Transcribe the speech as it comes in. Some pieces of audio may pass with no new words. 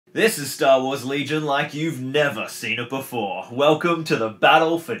This is Star Wars Legion like you've never seen it before. Welcome to the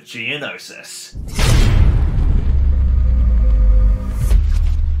Battle for Geonosis.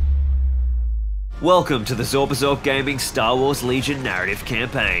 Welcome to the Zorpazorp Gaming Star Wars Legion Narrative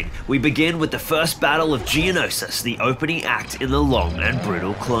Campaign. We begin with the first Battle of Geonosis, the opening act in the long and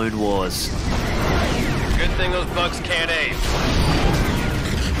brutal Clone Wars. Good thing those bugs can't aim.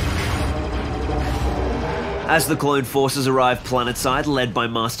 As the clone forces arrive planetside, led by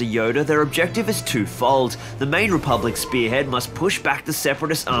Master Yoda, their objective is twofold. The main Republic spearhead must push back the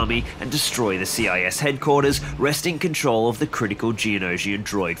separatist army and destroy the CIS headquarters, wresting control of the critical Geonosian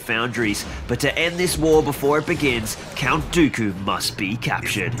droid foundries. But to end this war before it begins, Count Dooku must be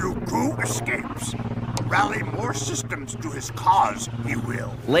captured. If Dooku escapes, rally more systems to his cause, he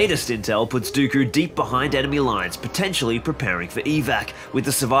will. Latest intel puts Dooku deep behind enemy lines, potentially preparing for EVAC. With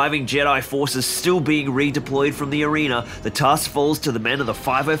the surviving Jedi forces still being redeployed from the arena, the task falls to the men of the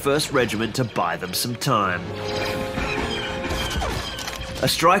 501st Regiment to buy them some time. A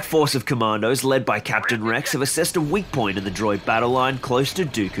strike force of commandos led by Captain Rex have assessed a weak point in the droid battle line close to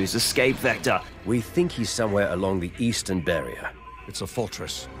Dooku's escape vector. We think he's somewhere along the eastern barrier. It's a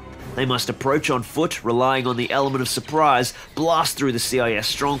fortress. They must approach on foot, relying on the element of surprise, blast through the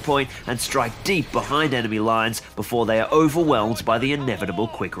CIS strongpoint, and strike deep behind enemy lines before they are overwhelmed by the inevitable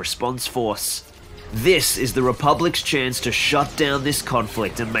quick response force. This is the Republic's chance to shut down this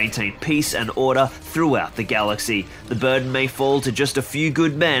conflict and maintain peace and order throughout the galaxy. The burden may fall to just a few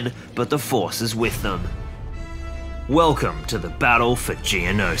good men, but the Force is with them. Welcome to the Battle for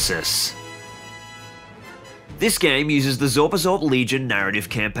Geonosis. This game uses the Zorpazorp Legion Narrative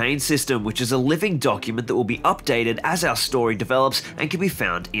Campaign system, which is a living document that will be updated as our story develops and can be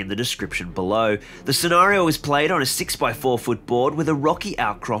found in the description below. The scenario is played on a 6x4 foot board with a rocky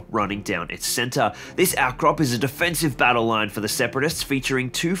outcrop running down its center. This outcrop is a defensive battle line for the Separatists, featuring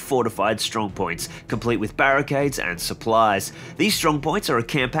 2 fortified strongpoints, complete with barricades and supplies. These strongpoints are a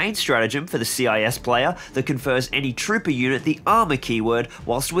campaign stratagem for the CIS player that confers any trooper unit the armor keyword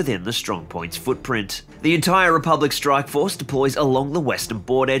whilst within the strongpoint's footprint. The entire Republic strike force deploys along the western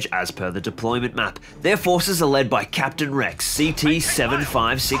board edge as per the deployment map. Their forces are led by Captain Rex,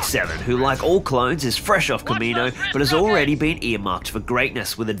 CT-7567, who like all clones is fresh off Kamino, but has already been earmarked for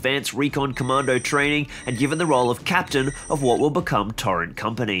greatness with advanced recon commando training and given the role of captain of what will become Torrent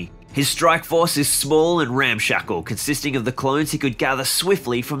Company. His strike force is small and ramshackle, consisting of the clones he could gather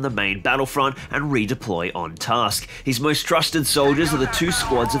swiftly from the main battlefront and redeploy on task. His most trusted soldiers are the 2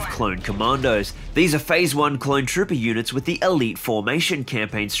 squads of clone commandos. These are Phase 1 clone trooper units with the Elite Formation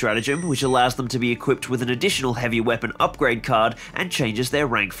campaign stratagem, which allows them to be equipped with an additional heavy weapon upgrade card and changes their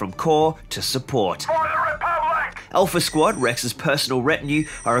rank from core to support. For the Republic! Alpha Squad, Rex's personal retinue,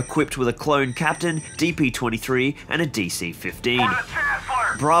 are equipped with a clone captain, DP-23 and a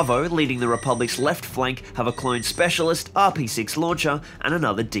DC-15. Bravo, leading the Republic's left flank, have a clone specialist, RP-6 launcher, and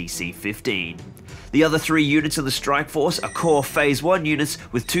another DC-15. The other 3 units in the strike force are core Phase 1 units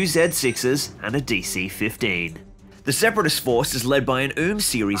with 2 Z6s and a DC-15. The Separatist force is led by an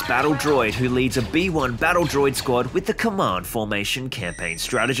series battle droid who leads a B1 battle droid squad with the Command Formation campaign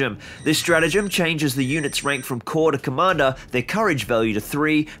stratagem. This stratagem changes the unit's rank from core to commander, their courage value to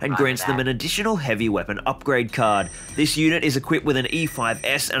 3, and grants them an additional heavy weapon upgrade card. This unit is equipped with an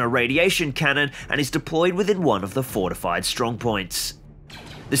E5S and a radiation cannon and is deployed within one of the fortified strongpoints.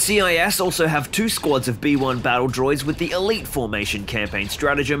 The CIS also have 2 squads of B1 battle droids with the Elite Formation campaign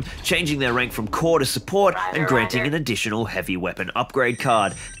stratagem, changing their rank from core to support and granting an additional heavy weapon upgrade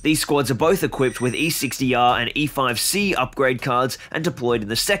card. These squads are both equipped with E60R and E5C upgrade cards and deployed in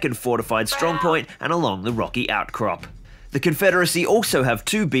the 2nd fortified strongpoint and along the rocky outcrop. The Confederacy also have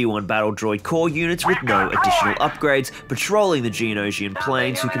 2 B1 battle droid core units with no additional upgrades, patrolling the Geonosian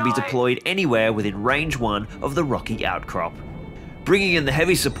plains, who can be deployed anywhere within range 1 of the rocky outcrop. Bringing in the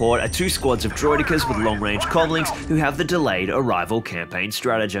heavy support are 2 squads of droidicas with long-range comlinks who have the delayed arrival campaign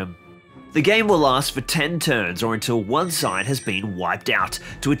stratagem. The game will last for 10 turns or until one side has been wiped out.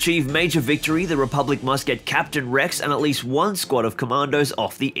 To achieve major victory, the Republic must get Captain Rex and at least 1 squad of commandos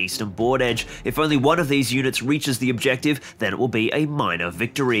off the eastern board edge. If only one of these units reaches the objective, then it will be a minor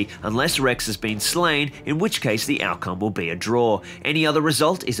victory, unless Rex has been slain, in which case the outcome will be a draw. Any other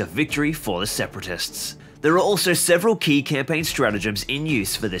result is a victory for the Separatists. There are also several key campaign stratagems in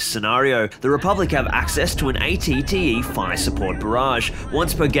use for this scenario. The Republic have access to an ATTE fire support barrage.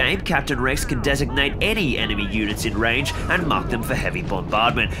 Once per game, Captain Rex can designate any enemy units in range and mark them for heavy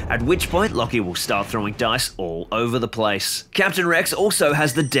bombardment, at which point Lockie will start throwing dice all over the place. Captain Rex also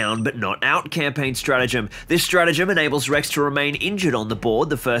has the down but not out campaign stratagem. This stratagem enables Rex to remain injured on the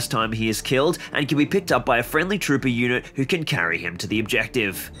board the first time he is killed and can be picked up by a friendly trooper unit who can carry him to the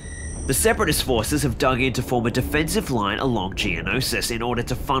objective. The Separatist forces have dug in to form a defensive line along Geonosis in order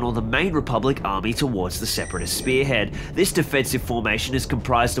to funnel the main Republic army towards the Separatist spearhead. This defensive formation is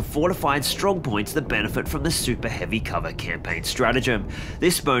comprised of fortified strongpoints that benefit from the super heavy cover campaign stratagem.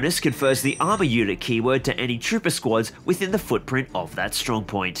 This bonus confers the armor unit keyword to any trooper squads within the footprint of that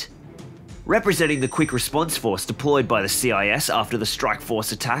strongpoint. Representing the quick response force deployed by the CIS after the strike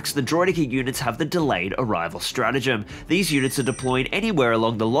force attacks, the droidica units have the delayed arrival stratagem. These units are deployed anywhere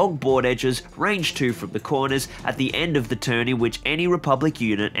along the long board edges, range 2 from the corners, at the end of the turn in which any Republic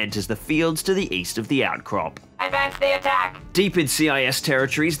unit enters the fields to the east of the outcrop. Advance the attack! Deep in CIS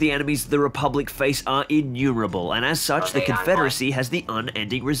territories, the enemies the Republic face are innumerable, and as such, the Confederacy has the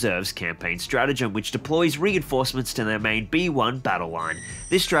Unending Reserves campaign stratagem, which deploys reinforcements to their main B1 battle line.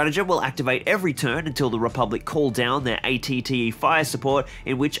 This stratagem will activate every turn until the Republic call down their ATTE fire support,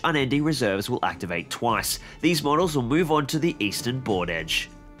 in which Unending Reserves will activate twice. These models will move on to the eastern board edge.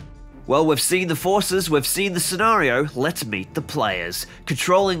 Well, we've seen the forces, we've seen the scenario, let's meet the players.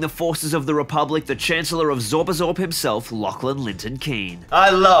 Controlling the forces of the Republic, the Chancellor of Zorbazorb himself, Lachlan Linton Keane. I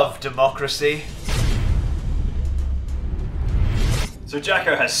love democracy. So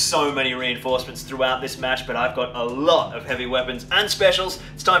Jacko has so many reinforcements throughout this match, but I've got a lot of heavy weapons and specials.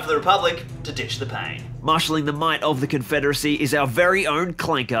 It's time for the Republic to ditch the pain. Marshalling the might of the Confederacy is our very own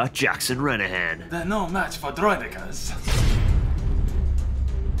clanker, Jackson Renahan. They're no match for droidicas.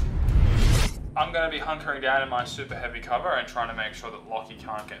 I'm going to be hunkering down in my super heavy cover and trying to make sure that Lockie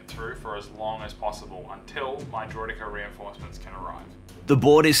can't get through for as long as possible until my droidica reinforcements can arrive. The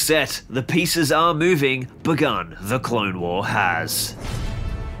board is set, the pieces are moving, begun, the Clone War has.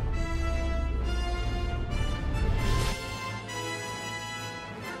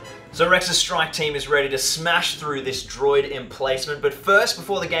 So Rex's strike team is ready to smash through this droid emplacement, but first,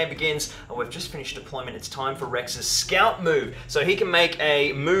 before the game begins, we've just finished deployment, it's time for Rex's scout move. So he can make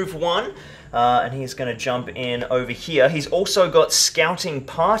a move 1, and he's going to jump in over here. He's also got scouting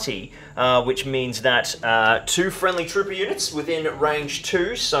party, which means that 2 friendly trooper units within range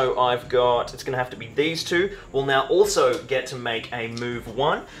 2, so I've got, it's going to have to be these 2, will now also get to make a move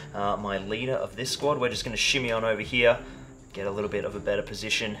 1. My leader of this squad, we're just going to shimmy on over here, get a little bit of a better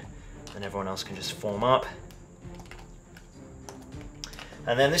position, and everyone else can just form up.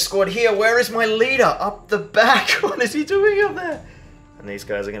 And then this squad here, where is my leader? Up the back. What is he doing up there? And these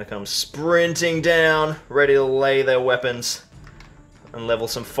guys are going to come sprinting down, ready to lay their weapons and level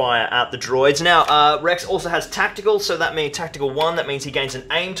some fire at the droids. Now, Rex also has tactical, so that means tactical 1, that means he gains an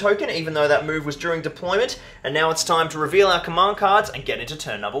aim token, even though that move was during deployment. And now it's time to reveal our command cards and get into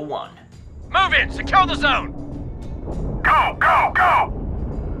turn number 1. Move in! Secure the zone! Go, go, go!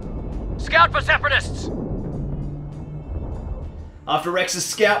 Scout for separatists! After Rex's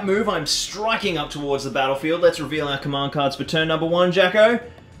scout move, I'm striking up towards the battlefield. Let's reveal our command cards for turn number 1, Jacko.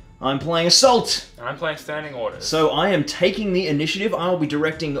 I'm playing Assault. And I'm playing Standing Orders. So I am taking the initiative. I'll be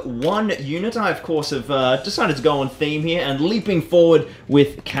directing 1 unit. I, of course, have decided to go on theme here and leaping forward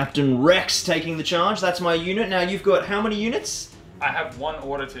with Captain Rex taking the charge. That's my unit. Now, you've got how many units? I have 1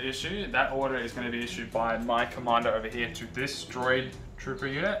 order to issue. That order is going to be issued by my commander over here to this droid trooper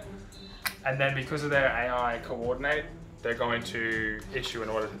unit. And then because of their AI coordinate, they're going to issue an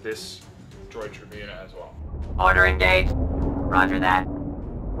order to this droid trooper unit as well. Order engaged. Roger that.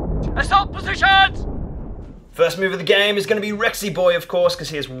 Assault positions! First move of the game is going to be Rexy Boy, of course, because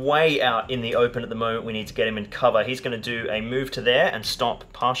he is way out in the open at the moment. We need to get him in cover. He's going to do a move to there and stop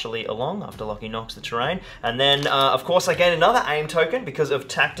partially along after Lockie knocks the terrain. And then, of course, I gain another aim token because of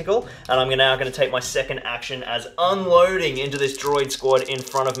tactical. And I'm now going to take my second action as unloading into this droid squad in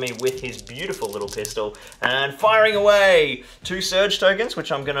front of me with his beautiful little pistol and firing away 2 surge tokens,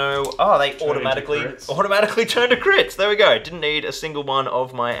 which I'm going to... Oh, they automatically turn to crits. There we go. Didn't need a single one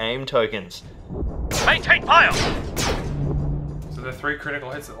of my aim tokens. Maintain fire! So the 3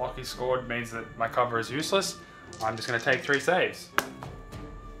 critical hits that Lockie scored means that my cover is useless. I'm just going to take 3 saves.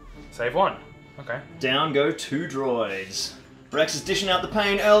 Save 1. Okay. Down go 2 droids. Rex is dishing out the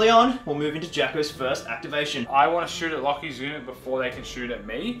pain early on. We'll move into Jacko's first activation. I want to shoot at Lockie's unit before they can shoot at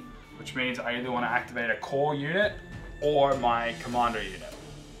me, which means I either want to activate a core unit or my commander unit.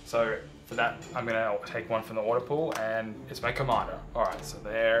 So For that, I'm gonna take one from the order pool, and it's my commander. All right, so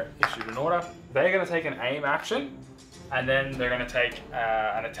they're issued an order. They're gonna take an aim action, and then they're gonna take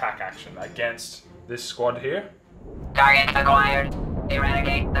an attack action against this squad here. Target acquired.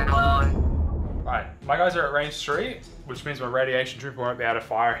 Eradicate the clone. All right, my guys are at range 3, which means my radiation trooper won't be able to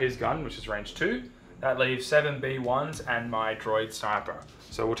fire his gun, which is range 2. That leaves 7 B1s and my droid sniper.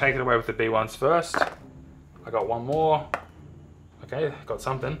 So we'll take it away with the B1s first. I got one more. Okay, got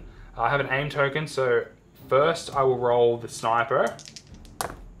something. I have an aim token, so first I will roll the sniper.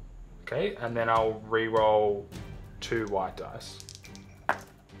 Okay, and then I'll re-roll 2 white dice.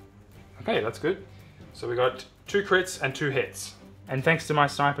 Okay, that's good. So we got 2 crits and 2 hits. And thanks to my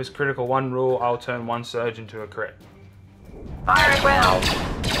sniper's critical 1 rule, I'll turn 1 surge into a crit. Fire at will.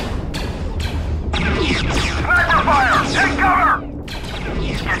 Sniper fire! Take cover!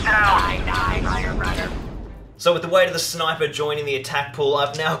 Get down! Die, Roger. So with the weight of the sniper joining the attack pool,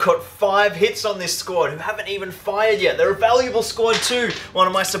 I've now got 5 hits on this squad who haven't even fired yet. They're a valuable squad too. One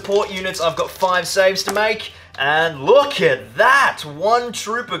of my support units, I've got 5 saves to make. And look at that! 1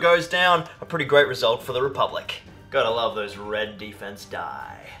 trooper goes down. A pretty great result for the Republic. Gotta love those red defense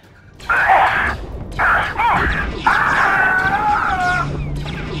die.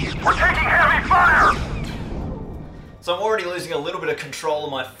 We're taking heavy fire! So I'm already losing a little bit of control of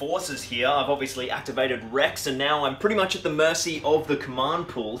my forces here. I've obviously activated Rex, and now I'm pretty much at the mercy of the command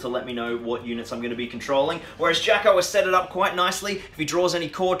pool to let me know what units I'm going to be controlling. Whereas Jacko has set it up quite nicely. If he draws any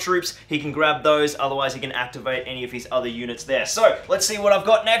core troops, he can grab those. Otherwise, he can activate any of his other units there. So let's see what I've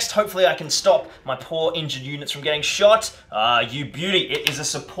got next. Hopefully I can stop my poor injured units from getting shot. You beauty. It is a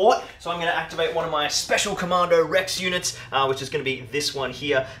support. So I'm going to activate one of my special commando Rex units, which is going to be this one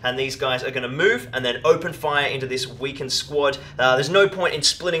here. And these guys are going to move and then open fire into this weakened squad. There's no point in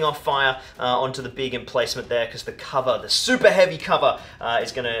splitting off fire onto the big emplacement there, because the cover, the super heavy cover,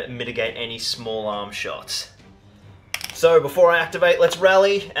 is going to mitigate any small arm shots. So before I activate, let's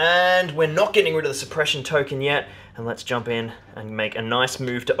rally, and we're not getting rid of the suppression token yet, and let's jump in and make a nice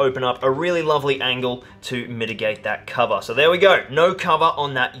move to open up a really lovely angle to mitigate that cover. So there we go, no cover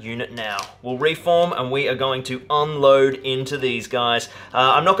on that unit now. We'll reform and we are going to unload into these guys.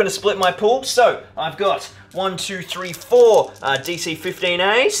 I'm not going to split my pool, so I've got 1, 2, 3, 4 DC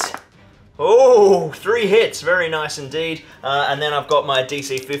 15As. Oh, 3 hits, very nice indeed. And then I've got my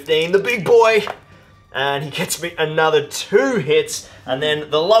DC 15, the big boy. And he gets me another 2 hits. And then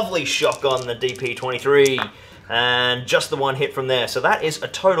the lovely shotgun, the DP 23. And just the 1 hit from there. So that is a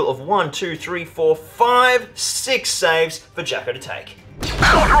total of 1, 2, 3, 4, 5, 6 saves for Jacko to take.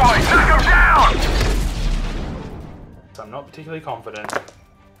 Battle droid, knock him down! So I'm not particularly confident.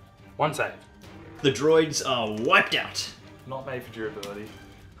 1 save. The droids are wiped out. Not made for durability.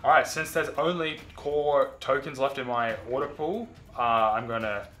 Alright, since there's only core tokens left in my order pool, I'm going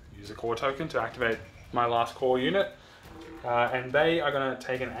to use a core token to activate my last core unit. And they are going to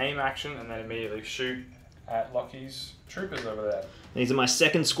take an aim action and then immediately shoot at Lockie's troopers over there. These are my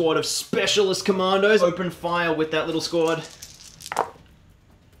second squad of specialist commandos. Open fire with that little squad.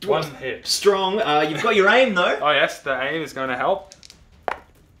 1 hit. Strong. You've got your aim though. Oh yes, the aim is going to help.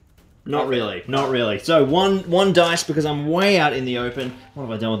 Not really, not really. So one dice because I'm way out in the open. What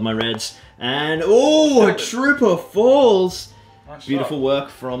have I done with my reds? And oh, a trooper falls. Nice Beautiful shot. work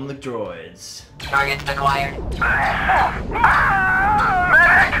from the droids. Target acquired.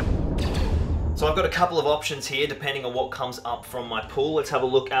 Medic! So I've got a couple of options here depending on what comes up from my pool. Let's have a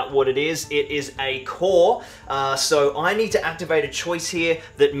look at what it is. It is a core, so I need to activate a choice here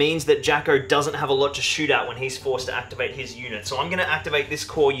that means that Jacko doesn't have a lot to shoot at when he's forced to activate his unit. So I'm going to activate this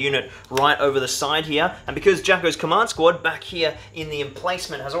core unit right over the side here, and because Jacko's command squad back here in the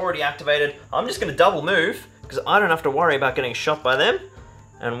emplacement has already activated, I'm just going to double move because I don't have to worry about getting shot by them.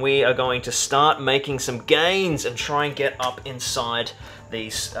 And we are going to start making some gains and try and get up inside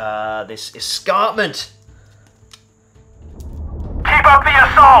these, this escarpment. Keep up the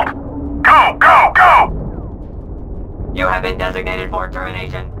assault! Go, go, go! You have been designated for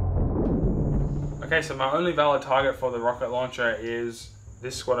termination. Okay, so my only valid target for the rocket launcher is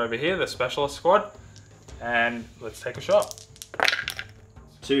this squad over here, the specialist squad. And let's take a shot.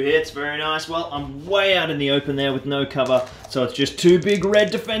 2 hits, very nice. Well, I'm way out in the open there with no cover, so it's just 2 big red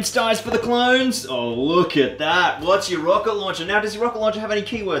defense dice for the clones. Oh, look at that. What's your rocket launcher? Now, does your rocket launcher have any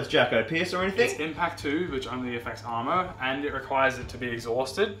keywords, Jacko? Pierce or anything? It's Impact 2, which only affects armor, and it requires it to be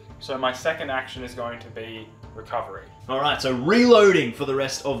exhausted. So my second action is going to be recovery. Alright, so reloading for the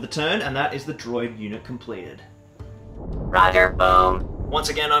rest of the turn, and that is the droid unit completed. Roger, boom. Once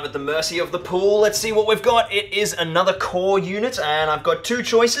again, I'm at the mercy of the pool. Let's see what we've got. It is another core unit, and I've got two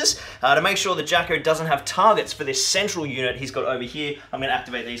choices. To make sure that Jacko doesn't have targets for this central unit he's got over here, I'm going to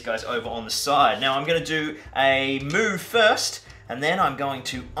activate these guys over on the side. Now, I'm going to do a move first, and then I'm going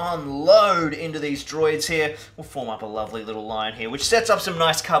to unload into these droids here. We'll form up a lovely little line here, which sets up some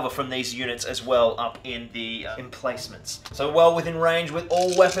nice cover from these units as well up in the emplacements. So well within range with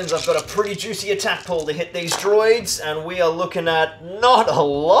all weapons, I've got a pretty juicy attack pool to hit these droids, and we are looking at not a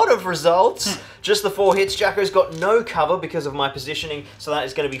lot of results. Just the 4 hits. Jacko's got no cover because of my positioning, so that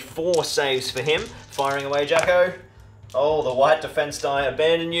is going to be 4 saves for him. Firing away, Jacko. Oh, the white defense die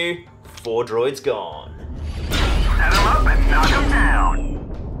abandon you. 4 droids gone. Set him up and knock him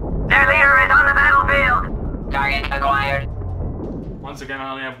down. Their leader is on the battlefield. Target acquired. Once again, I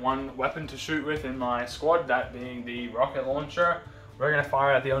only have 1 weapon to shoot with in my squad, that being the rocket launcher. We're going to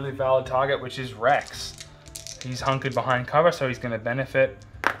fire at the only valid target, which is Rex. He's hunkered behind cover, so he's going to benefit.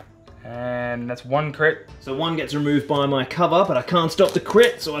 And that's 1 crit. So 1 gets removed by my cover, but I can't stop the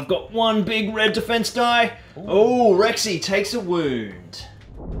crit, so I've got 1 big red defense die. Ooh. Oh, Rexy takes a wound.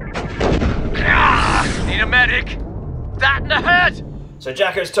 Need a medic. That in the head. So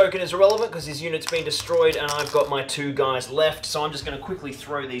Jacko's token is irrelevant because his unit's been destroyed, and I've got my 2 guys left, so I'm just going to quickly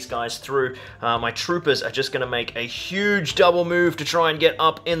throw these guys through. My troopers are just going to make a huge double move to try and get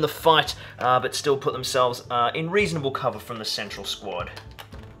up in the fight, but still put themselves in reasonable cover from the central squad.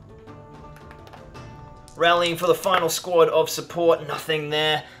 Rallying for the final squad of support, nothing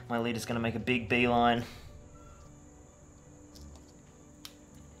there. My leader's going to make a big beeline.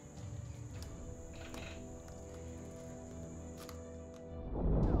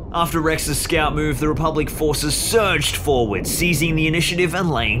 After Rex's scout move, the Republic forces surged forward, seizing the initiative and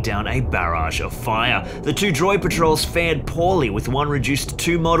laying down a barrage of fire. The 2 droid patrols fared poorly, with 1 reduced to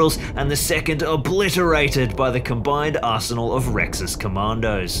 2 models and the second obliterated by the combined arsenal of Rex's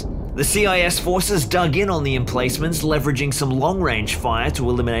commandos. The CIS forces dug in on the emplacements, leveraging some long-range fire to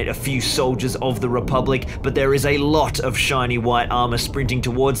eliminate a few soldiers of the Republic, but there is a lot of shiny white armor sprinting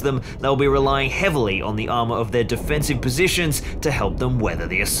towards them. They'll be relying heavily on the armor of their defensive positions to help them weather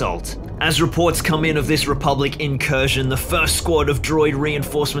the assault. As reports come in of this Republic incursion, the first squad of droid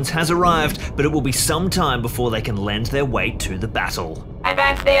reinforcements has arrived, but it will be some time before they can lend their weight to the battle.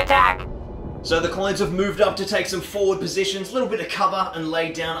 Advance the attack. So the clones have moved up to take some forward positions, a little bit of cover, and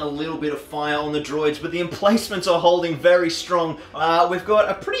lay down a little bit of fire on the droids, but the emplacements are holding very strong. We've got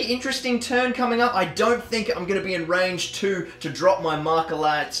a pretty interesting turn coming up. I don't think I'm going to be in range to drop my marker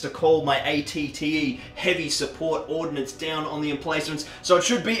lights to call my ATTE heavy support ordnance down on the emplacements, so it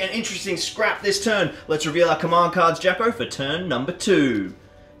should be an interesting scrap this turn. Let's reveal our command cards, Jacko, for turn number 2.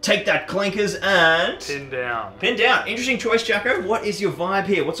 Take that, clankers, and... Pin down. Pin down. Interesting choice, Jacko. What is your vibe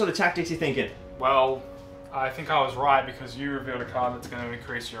here? What sort of tactics are you thinking? Well, I think I was right because you revealed a card that's going to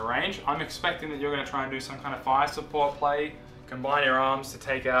increase your range. I'm expecting that you're going to try and do some kind of fire support play, combine your arms to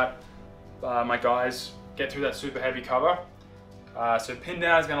take out my guys, get through that super heavy cover. So pin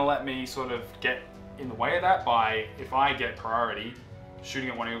down is going to let me sort of get in the way of that by, if I get priority, shooting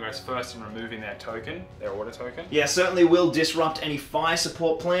at one of your guys first and removing their token, their order token. Yeah, certainly will disrupt any fire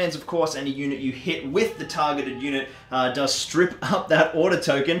support plans. Of course, any unit you hit with the targeted unit does strip up that order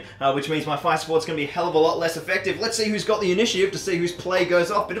token, which means my fire support's going to be a hell of a lot less effective. Let's see who's got the initiative to see whose play goes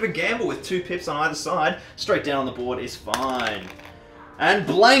off. Bit of a gamble with 2 pips on either side. Straight down on the board is fine. And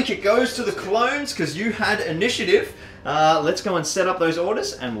blank, it goes to the clones because you had initiative. Let's go and set up those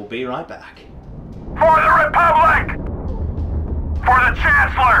orders and we'll be right back. For the Republic! For the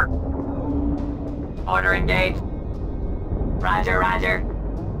Chancellor! Order engaged. Roger, roger.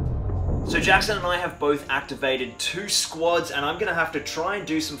 So Jackson and I have both activated 2 squads, and I'm going to have to try and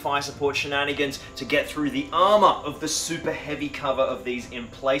do some fire support shenanigans to get through the armor of the super heavy cover of these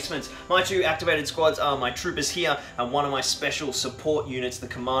emplacements. My 2 activated squads are my troopers here and one of my special support units, the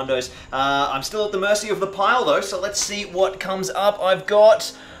commandos. I'm still at the mercy of the pile though, so let's see what comes up. I've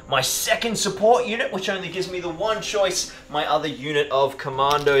got my 2nd support unit, which only gives me the 1 choice, my other unit of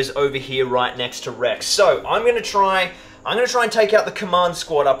commandos over here right next to Rex. So I'm going to try and take out the command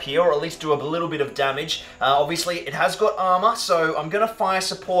squad up here, or at least do a little bit of damage. Obviously, it has got armor, so I'm going to fire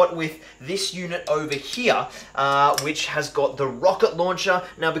support with this unit over here, which has got the rocket launcher.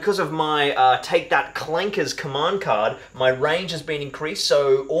 Now, because of my Take That Clankers command card, my range has been increased,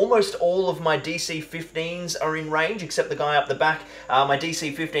 so almost all of my DC-15s are in range, except the guy up the back. My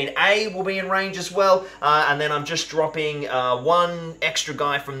DC-15A will be in range as well, and then I'm just dropping 1 extra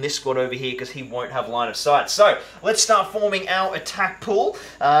guy from this squad over here, because he won't have line of sight. So, let's start forming our attack pool.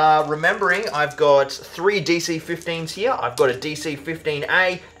 Remembering, I've got 3 DC-15s here. I've got a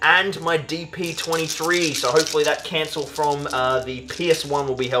DC-15A and my DP-23, so hopefully that cancel from the PS1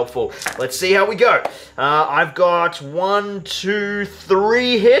 will be helpful. Let's see how we go. I've got 1, 2,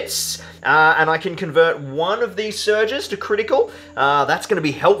 3 hits, and I can convert one of these surges to critical. That's going to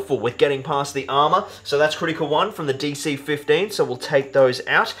be helpful with getting past the armor, so that's critical 1 from the DC-15, so we'll take those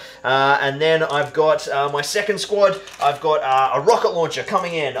out. And then I've got my second squad. I've got a rocket launcher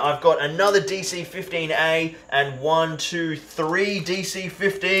coming in. I've got another DC-15A and 1, 2, 3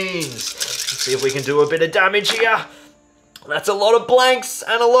 DC-15s. Let's see if we can do a bit of damage here. That's a lot of blanks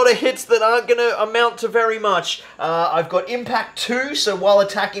and a lot of hits that aren't going to amount to very much. I've got Impact 2, so while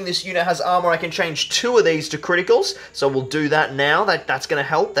attacking this unit has armor, I can change 2 of these to criticals. So we'll do that now. That's going to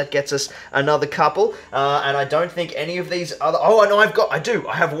help. That gets us another couple. And I don't think any of these other... Oh, no, I do.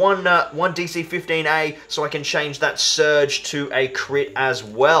 I have one DC-15A, so I can change that surge to a crit as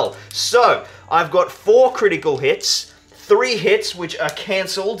well. So I've got 4 critical hits. 3 hits, which are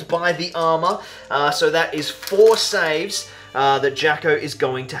cancelled by the armor, so that is 4 saves that Jacko is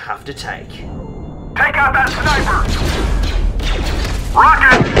going to have to take. Take out that sniper!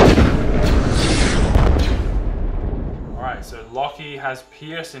 Rocket! Alright, so Lockie has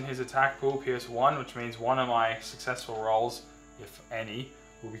Pierce in his attack pool, Pierce 1, which means one of my successful rolls, if any,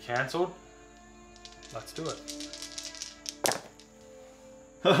 will be cancelled. Let's do it.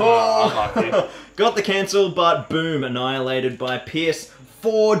 Oh, got the cancel, but boom, annihilated by Pierce.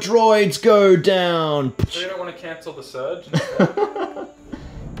 4 droids go down. So you don't want to cancel the surge?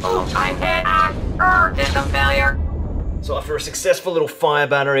 I hit! System failure! So after a successful little fire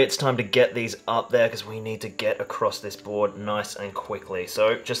battery, it's time to get these up there because we need to get across this board nice and quickly.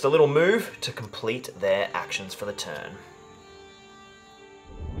 So just a little move to complete their actions for the turn.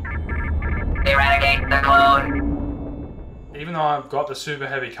 Eradicate the clone! Even though I've got the super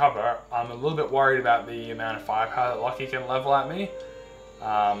heavy cover, I'm a little bit worried about the amount of firepower that Lockie can level at me.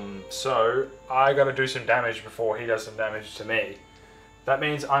 So I gotta do some damage before he does some damage to me. That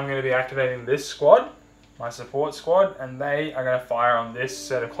means I'm gonna be activating this squad, my support squad, and they are gonna fire on this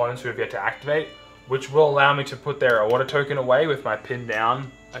set of clones who have yet to activate, which will allow me to put their order token away with my pinned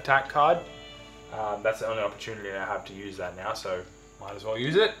down attack card. That's the only opportunity I have to use that now, so might as well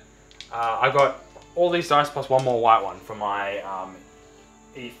use it. I've got all these dice plus 1 more white one for my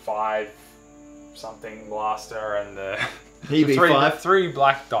E5 something blaster and the EV5? 3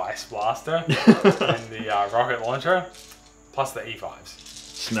 black dice blaster and the rocket launcher plus the E5s.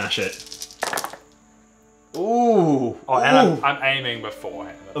 Smash it. Ooh. Oh, and I'm aiming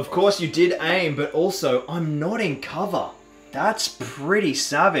beforehand. Of course you did aim, but also I'm not in cover. That's pretty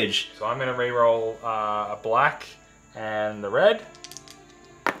savage. So I'm going to re-roll a black and the red.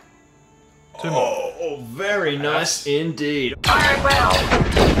 2 more. Oh, very nice indeed. Fired well!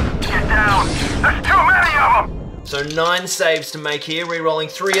 Get down! There's too many of them! So 9 saves to make here, re-rolling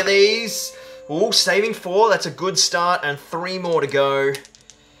 3 of these. Ooh, saving 4, that's a good start, and 3 more to go.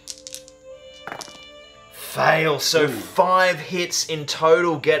 Fail, so 5 hits in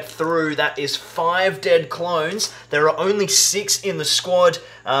total get through. That is 5 dead clones. There are only 6 in the squad,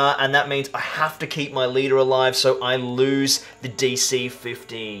 and that means I have to keep my leader alive, so I lose the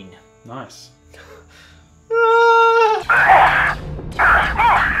DC-15. Nice. We're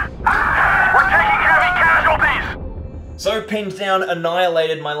taking heavy casualties! So pinned down,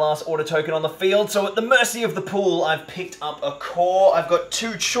 annihilated my last order token on the field. So at the mercy of the pool, I've picked up a core. I've got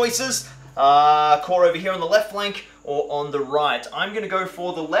 2 choices. Core over here on the left flank or on the right. I'm going to go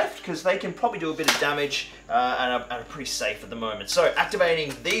for the left because they can probably do a bit of damage and are pretty safe at the moment. So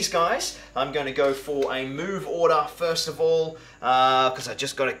activating these guys, I'm going to go for a move order first of all because I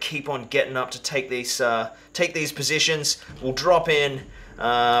just got to keep on getting up to take these positions. We'll drop in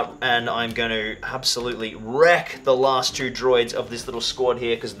and I'm going to absolutely wreck the last 2 droids of this little squad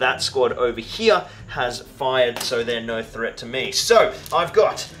here because that squad over here has fired, so they're no threat to me. So I've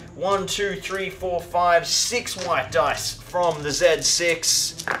got 1, 2, 3, 4, 5, 6 white dice from the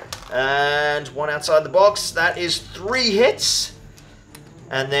Z6 and 1 outside the box. That is 3 hits.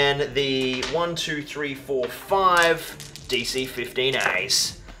 And then the 1, 2, 3, 4, 5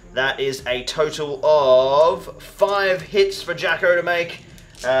 DC-15As. That is a total of 5 hits for Jacko to make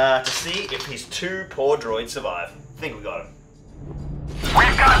to see if his 2 poor droids survive. I think we got him.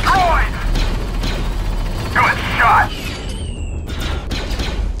 We've got droids! Good shot!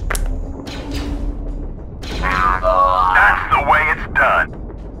 That's the way it's done.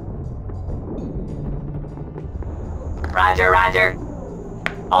 Roger, roger.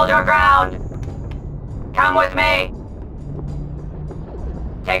 Hold your ground. Come with me.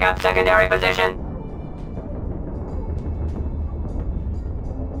 Take up secondary position.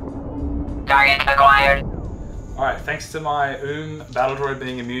 Target acquired. Alright, thanks to my battle droid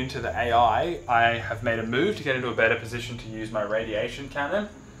being immune to the AI, I have made a move to get into a better position to use my radiation cannon.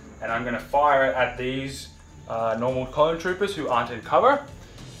 And I'm going to fire it at these normal clone troopers who aren't in cover.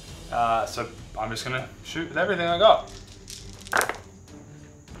 So I'm just going to shoot with everything I got.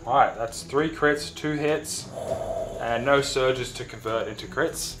 Alright, that's 3 crits, 2 hits, and no surges to convert into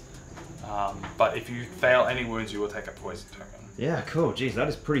crits. But if you fail any wounds, you will take a poison token. Yeah, cool. Geez, that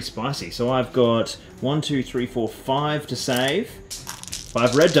is pretty spicy. So I've got 1, 2, 3, 4, 5 to save.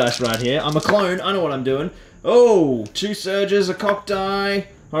 5 red dice right here. I'm a clone. I know what I'm doing. Oh, 2 surges, a cock die.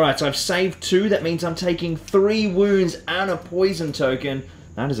 Alright, so I've saved 2. That means I'm taking 3 wounds and a poison token.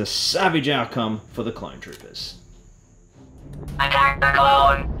 That is a savage outcome for the clone troopers. Attack the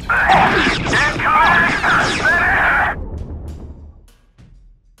clone.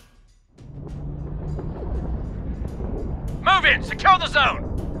 Move in! Secure the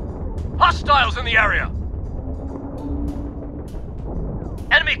zone! Hostiles in the area!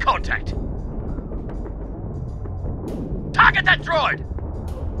 Enemy contact! Target that droid!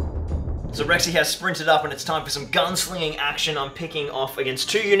 So Rexy has sprinted up and it's time for some gunslinging action. I'm picking off against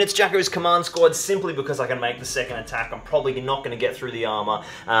 2 units, Jacko's command squad, simply because I can make the second attack. I'm probably not going to get through the armor.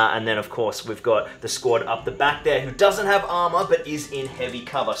 And then, of course, we've got the squad up the back there who doesn't have armor but is in heavy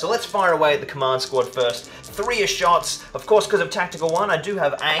cover. So let's fire away at the command squad first. 3 shots. Of course, because of Tactical 1, I do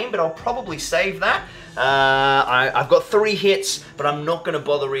have aim, but I'll probably save that. I've got 3 hits, but I'm not going to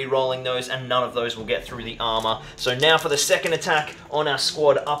bother re-rolling those, and none of those will get through the armor. So now for the second attack on our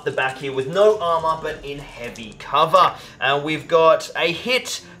squad up the back here with no armor, but in heavy cover. We've got a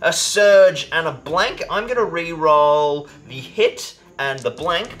hit, a surge, and a blank. I'm going to re-roll the hit and the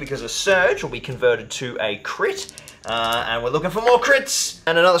blank because a surge will be converted to a crit. And we're looking for more crits.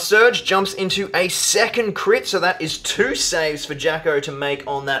 And another surge jumps into a second crit, so that is 2 saves for Jacko to make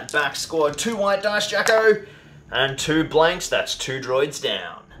on that back squad. 2 white dice, Jacko, and 2 blanks. That's 2 droids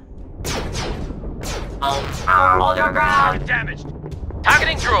down. Hold your ground. Damaged.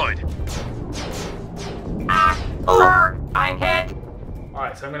 Targeting droid. I'm hit.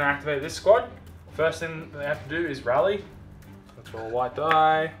 Alright, so I'm going to activate this squad. First thing they have to do is rally. Let's roll a white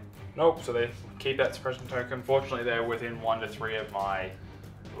die. Nope, so they keep that suppression token. Fortunately, they're within 1 to 3 of my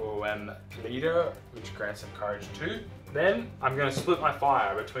OM leader, which grants them courage 2. Then I'm going to split my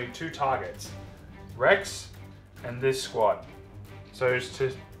fire between 2 targets, Rex and this squad. So just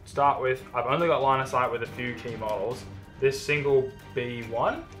to start with, I've only got line of sight with a few key models. This single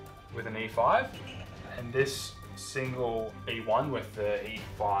B1 with an E5, and this single E1 with the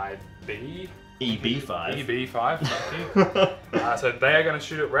E5B. EB5. EB5, thank you. So they are going to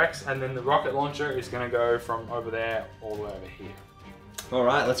shoot at Rex, and then the rocket launcher is going to go from over there all the way over here.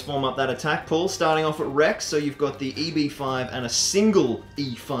 Alright, let's form up that attack pool, starting off at Rex. So you've got the EB5 and a single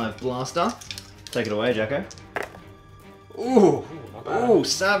E5 blaster. Take it away, Jacko. Ooh, ooh,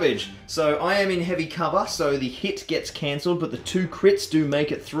 savage. So I am in heavy cover, so the hit gets cancelled, but the 2 crits do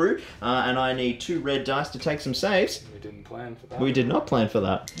make it through, and I need 2 red dice to take some saves. We didn't plan for that. We did not plan for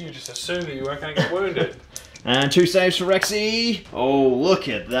that. You just assumed that you weren't going to get wounded. And 2 saves for Rexy. Oh, look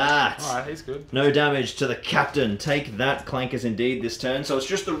at that. Alright, he's good. No damage to the captain. Take that, clankers indeed, this turn. So it's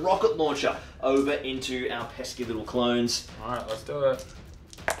just the rocket launcher over into our pesky little clones. Alright, let's do it.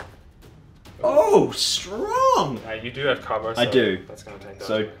 Oh, strong! You do have cover, so I do. That's going to take that.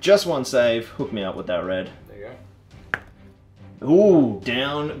 So away. just 1 save. Hook me up with that red. There you go. Ooh,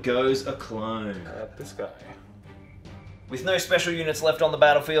 down goes a clone. This guy. With no special units left on the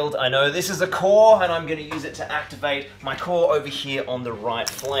battlefield, I know this is a core, and I'm going to use it to activate my core over here on the right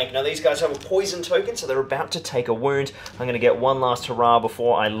flank. Now, these guys have a poison token, so they're about to take a wound. I'm going to get one last hurrah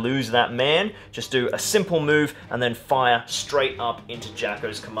before I lose that man. Just do a simple move, and then fire straight up into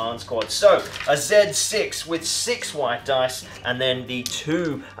Jacko's command squad. So, a Z6 with 6 white dice, and then the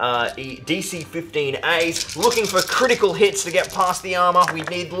 2 DC-15As, looking for critical hits to get past the armor. We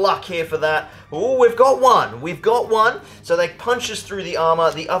need luck here for that. Oh, we've got one. We've got one. So they punch us through the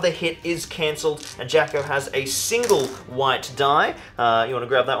armor. The other hit is cancelled, and Jacko has a single white die. You want to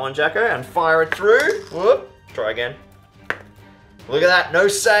grab that one, Jacko, and fire it through. Whoop. Try again. Look at that. No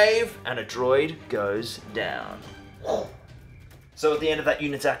save, and a droid goes down. So at the end of that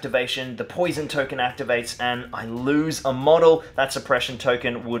unit's activation, the poison token activates, and I lose a model. That suppression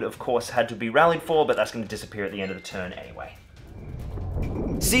token would, of course, had to be rallied for, but that's going to disappear at the end of the turn anyway.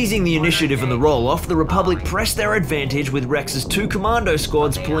 Seizing the initiative and the roll-off, the Republic pressed their advantage with Rex's 2 commando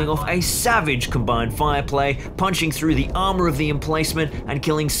squads pulling off a savage combined fire play, punching through the armor of the emplacement and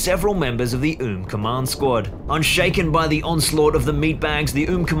killing several members of the command squad. Unshaken by the onslaught of the meatbags, the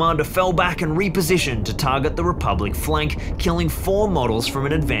commander fell back and repositioned to target the Republic flank, killing 4 models from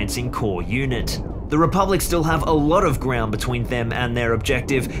an advancing core unit. The Republic still have a lot of ground between them and their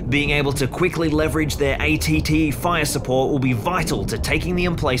objective. Being able to quickly leverage their ATT fire support will be vital to taking the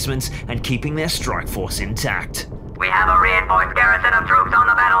emplacements and keeping their strike force intact. We have a reinforced garrison of troops on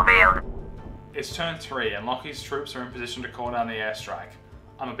the battlefield. It's turn 3 and Lockie's troops are in position to call down the airstrike.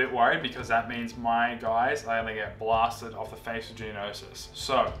 I'm a bit worried because that means my guys are going to get blasted off the face of Geonosis.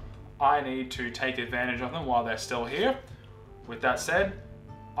 So I need to take advantage of them while they're still here. With that said,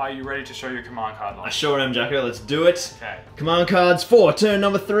 are you ready to show your command card line? I sure am, Jacko. Let's do it. Okay. Command cards for turn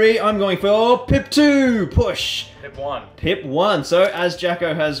number 3. I'm going for Pip 2. Push. Pip 1. Pip 1. So as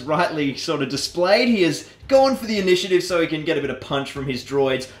Jacko has rightly sort of displayed, he is going for the initiative so he can get a bit of punch from his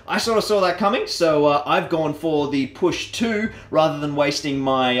droids. I sort of saw that coming, so I've gone for the push 2 rather than wasting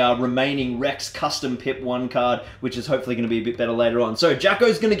my remaining Rex custom Pip 1 card, which is hopefully going to be a bit better later on. So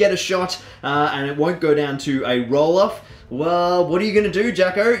Jacko's going to get a shot, and it won't go down to a roll-off. Well, what are you going to do,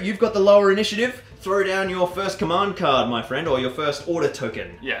 Jacko? You've got the lower initiative. Throw down your first command card, my friend, or your first order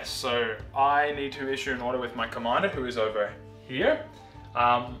token. Yes, so I need to issue an order with my commander, who is over here.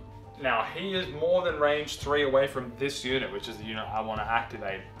 Now, he is more than range 3 away from this unit, which is the unit I want to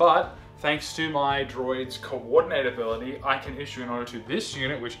activate. But thanks to my droid's coordinate ability, I can issue an order to this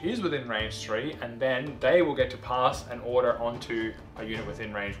unit, which is within range 3, and then they will get to pass an order onto a unit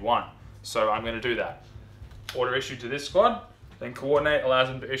within range 1. So I'm going to do that. Order issued to this squad, then coordinate allows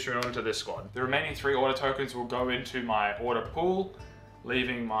them to issue an order to this squad. The remaining 3 order tokens will go into my order pool,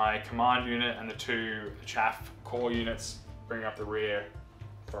 leaving my command unit and the 2 chaff core units bringing up the rear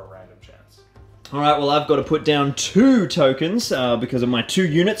for a random chance. Alright, well I've got to put down 2 tokens because of my 2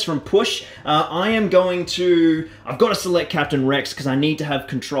 units from push. I've got to select Captain Rex because I need to have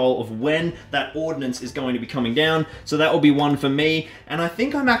control of when that ordnance is going to be coming down. So that will be 1 for me. And I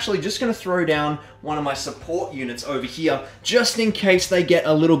think I'm actually just going to throw down one of my support units over here just in case they get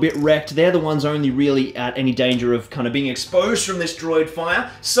a little bit wrecked. They're the ones only really at any danger of kind of being exposed from this droid fire.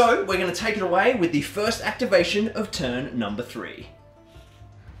 So we're going to take it away with the first activation of turn number 3.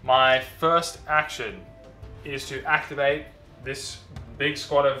 My first action is to activate this big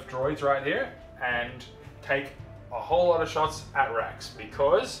squad of droids right here and take a whole lot of shots at Rex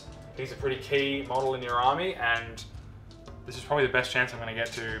because he's a pretty key model in your army and this is probably the best chance I'm going to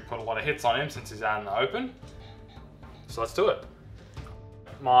get to put a lot of hits on him since he's out in the open. So let's do it.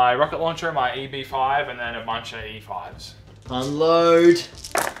 My rocket launcher, my EB5, and then a bunch of E5s. Unload.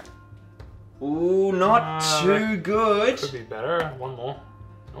 Ooh, not too good. Could be better. One more.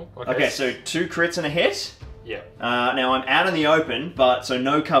 Oh, okay, so 2 crits and a hit. Yeah. Now I'm out in the open, but so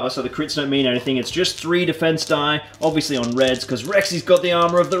no cover, so the crits don't mean anything. It's just 3 defense die, obviously on reds, because Rexy's got the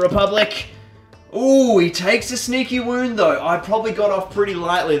armor of the Republic. Ooh, he takes a sneaky wound though. I probably got off pretty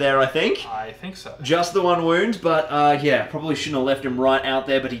lightly there, I think. I think so. Just the 1 wound, but yeah, probably shouldn't have left him right out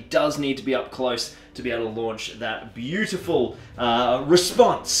there, but he does need to be up close to be able to launch that beautiful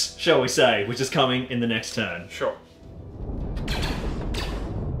response, shall we say, which is coming in the next turn. Sure.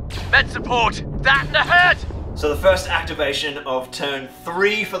 Med support! That in the head! So the first activation of turn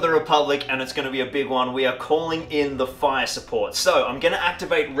 3 for the Republic, and it's going to be a big one. We are calling in the fire support. So I'm going to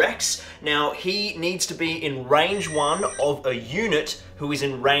activate Rex. Now he needs to be in range 1 of a unit who is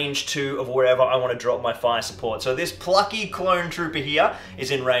in range 2 of wherever I want to drop my fire support. So this plucky clone trooper here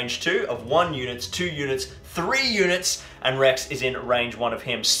is in range 2 of 1 unit, 2 units, 3 units, and Rex is in range 1 of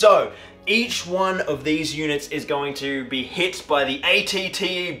him. So each one of these units is going to be hit by the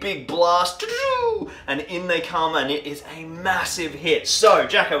ATT big blast, and in they come, and it is a massive hit. So,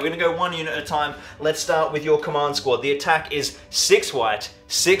 Jacko, we're going to go 1 unit at a time. Let's start with your command squad. The attack is 6 white,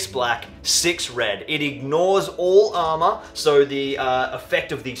 6 black, 6 red. It ignores all armor, so the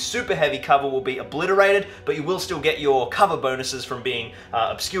effect of the super heavy cover will be obliterated, but you will still get your cover bonuses from being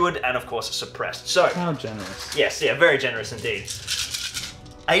obscured and, of course, suppressed. So, how generous. Yes, yeah, very generous indeed.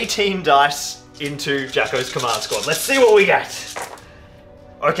 18 dice into Jacko's command squad. Let's see what we get.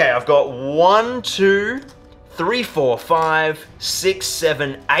 Okay, I've got 1, 2, 3, 4, 5, 6,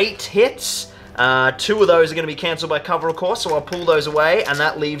 7, 8 hits. 2 of those are going to be cancelled by cover, of course, so I'll pull those away, and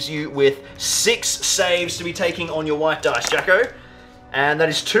that leaves you with 6 saves to be taking on your white dice, Jacko. And that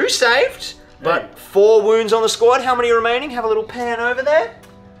is 2 saved, but 4 wounds on the squad. How many remaining? Have a little pan over there.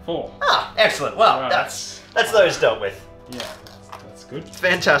 4. Ah, excellent. Well, Right. that's those dealt with. Yeah, that's good.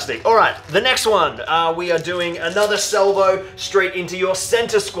 Fantastic. All right, the next one. We are doing another salvo straight into your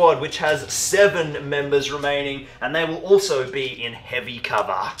center squad, which has 7 members remaining, and they will also be in heavy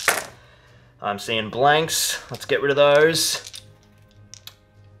cover. I'm seeing blanks. Let's get rid of those.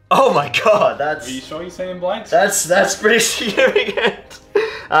 Oh my god, that's... Are you sure you're seeing blanks? That's pretty significant.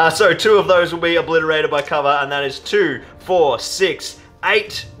 So 2 of those will be obliterated by cover, and that is 2, 4, 6,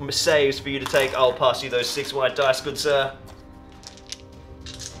 8 saves for you to take. I'll pass you those 6 white dice, good sir.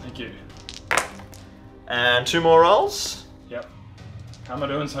 Thank you. And 2 more rolls. Yep. How am I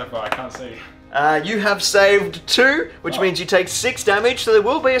doing so far? I can't see. You have saved 2, which means you take 6 damage, so there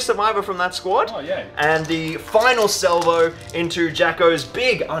will be a survivor from that squad. Oh, yay. And the final salvo into Jacko's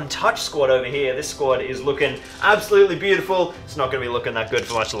big untouched squad over here. This squad is looking absolutely beautiful. It's not going to be looking that good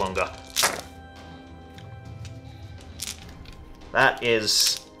for much longer. That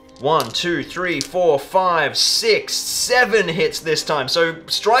is 1, 2, 3, 4, 5, 6, 7 hits this time. So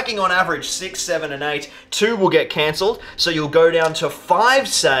striking on average 6, 7, and 8. 2 will get cancelled, so you'll go down to 5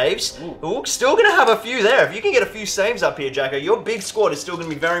 saves. Ooh, still gonna have a few there. If you can get a few saves up here, Jacko, your big squad is still gonna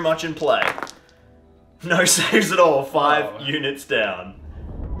be very much in play. No saves at all. 5 units down.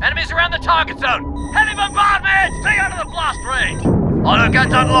 Enemies around the target zone. Heavy bombardment! Stay out of the blast range. Auto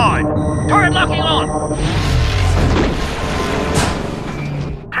guns online. Turret locking on.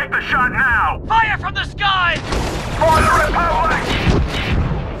 Take the shot now! Fire from the sky! For the Republic!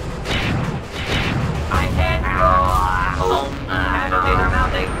 I'm hit! Casualties are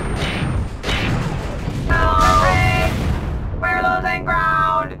mounting! We're losing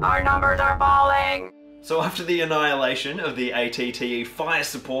ground! Our numbers are falling! So after the annihilation of the ATTE fire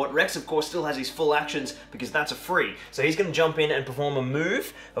support, Rex of course still has his full actions because that's a free. So he's going to jump in and perform a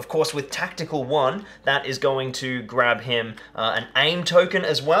move. Of course with Tactical 1, that is going to grab him an aim token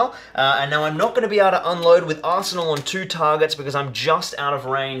as well. And now I'm not going to be able to unload with Arsenal on 2 targets because I'm just out of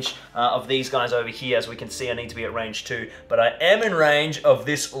range of these guys over here. As we can see, I need to be at range 2. But I am in range of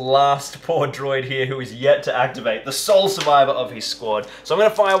this last poor droid here who is yet to activate, the sole survivor of his squad. So I'm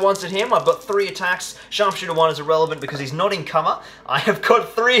going to fire once at him. I've got 3 attacks. Sharpshooter 1 is irrelevant because he's not in cover. I have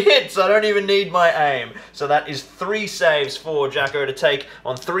got 3 hits, I don't even need my aim. So that is 3 saves for Jacko to take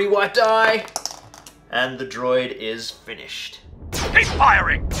on 3 white die. And the droid is finished. Keep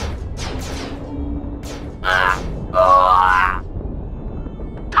firing!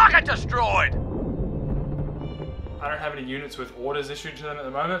 Target destroyed! I don't have any units with orders issued to them at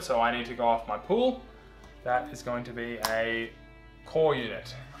the moment, so I need to go off my pool. That is going to be a core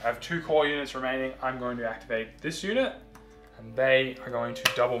unit. I have 2 core units remaining. I'm going to activate this unit, and they are going to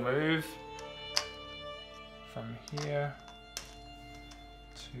double move from here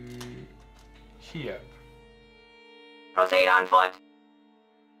to here. Proceed on foot.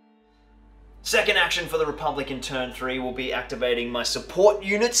 Second action for the Republic in turn 3 will be activating my support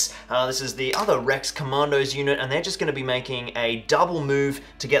units. This is the other Rex Commandos unit, and they're just going to be making a double move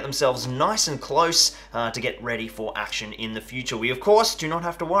to get themselves nice and close to get ready for action in the future. We, of course, do not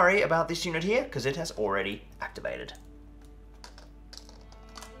have to worry about this unit here because it has already activated.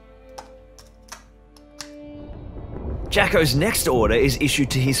 Jacko's next order is issued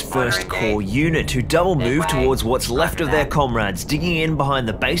to his first core unit, who double move towards what's left of their comrades, digging in behind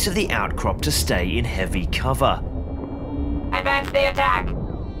the base of the outcrop to stay in heavy cover. Advance the attack!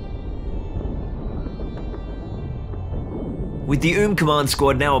 With the Command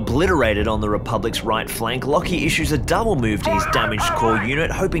Squad now obliterated on the Republic's right flank, Lockie issues a double move to his damaged core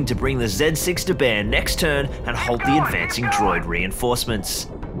unit, hoping to bring the Z6 to bear next turn and halt the advancing droid reinforcements.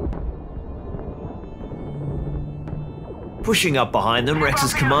 Pushing up behind them,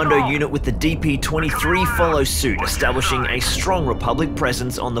 Rex's commando unit with the DP-23 follows suit, establishing a strong Republic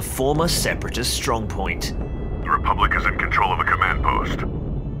presence on the former separatist strongpoint. The Republic is in control of a command post.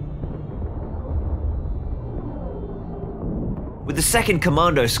 With the second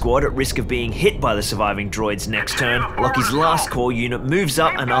commando squad at risk of being hit by the surviving droids next turn, Lockie's last core unit moves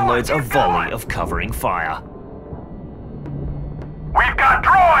up and unloads a volley of covering fire. We've got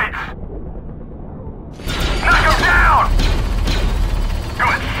droids! Knock them down!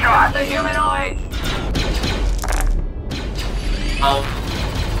 Good shot! The humanoid!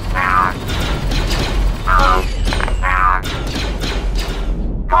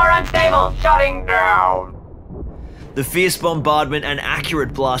 Car unstable! Shutting down! The fierce bombardment and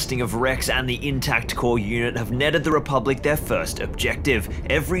accurate blasting of Rex and the intact core unit have netted the Republic their first objective.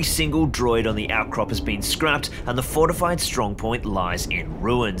 Every single droid on the outcrop has been scrapped, and the fortified strongpoint lies in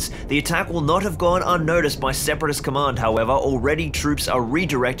ruins. The attack will not have gone unnoticed by Separatist Command, however. Already troops are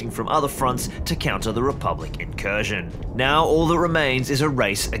redirecting from other fronts to counter the Republic incursion. Now all that remains is a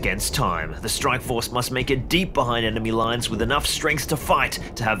race against time. The strike force must make it deep behind enemy lines with enough strength to fight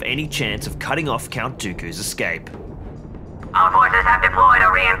to have any chance of cutting off Count Dooku's escape. Our forces have deployed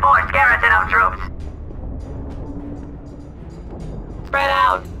a reinforced garrison of troops. Spread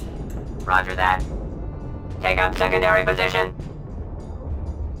out. Roger that. Take up secondary position.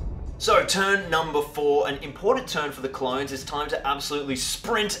 So, turn number 4, an important turn for the clones. It's time to absolutely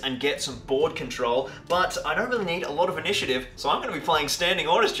sprint and get some board control, but I don't really need a lot of initiative, so I'm going to be playing standing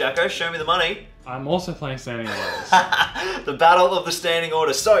orders, Jacko. Show me the money. I'm also playing standing orders. The battle of the standing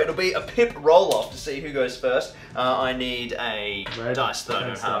orders. So, it'll be a pip roll-off to see who goes first. I need a Red dice that I don't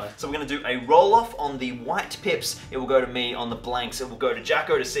dice. have. So we're going to do a roll-off on the white pips. It will go to me. On the blanks, it will go to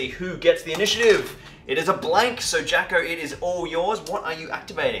Jacko to see who gets the initiative. It is a blank, so Jacko, it is all yours. What are you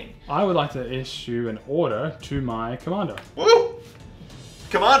activating? I would like to issue an order to my commander. Woo!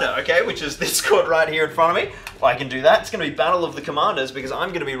 Commander, okay, which is this squad right here in front of me. I can do that. It's going to be Battle of the Commanders because I'm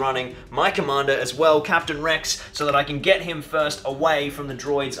going to be running my commander as well, Captain Rex, so that I can get him first away from the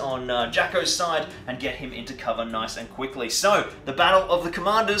droids on Jacko's side and get him into cover nice and quickly. So, the Battle of the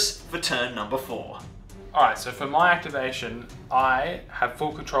Commanders for turn number 4. Alright, so for my activation, I have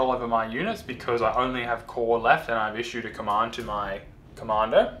full control over my units because I only have core left and I've issued a command to my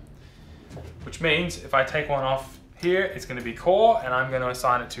commander. Which means if I take one off here, it's going to be core, and I'm going to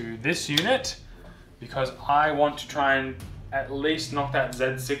assign it to this unit because I want to try and at least knock that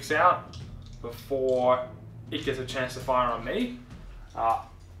Z6 out before it gets a chance to fire on me.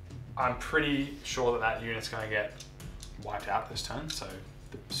 I'm pretty sure that that unit's going to get wiped out this turn, so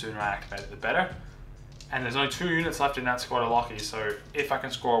the sooner I activate it, the better. And there's only 2 units left in that squad of Lockie, so if I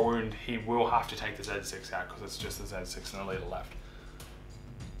can score a wound, he will have to take the Z6 out because it's just the Z6 and the leader left.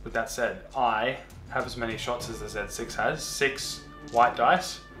 With that said, I have as many shots as the Z6 has. 6 white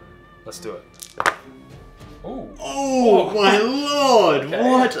dice. Let's do it. Ooh. Oh my lord! Okay.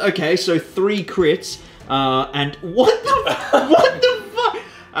 What? Okay, so 3 crits, and what the what the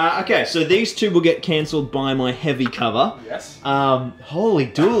fuck? Okay, so these 2 will get cancelled by my heavy cover. Yes. Holy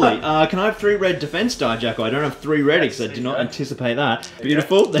dooly. Can I have 3 red defense die, Jacko? I don't have 3 ready, so I did not anticipate that.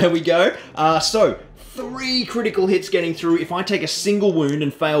 Beautiful, there we go. So, 3 critical hits getting through. If I take a single wound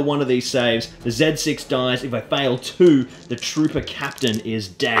and fail one of these saves, the Z6 dies. If I fail 2, the trooper captain is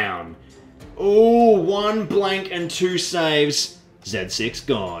down. Ooh, 1 blank and 2 saves. Z6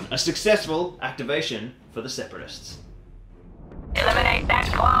 gone. A successful activation for the Separatists. Eliminate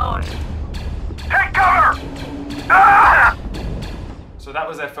that clone. Take cover! Ah! So that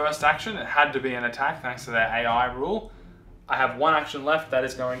was their first action. It had to be an attack thanks to their AI rule. I have 1 action left. That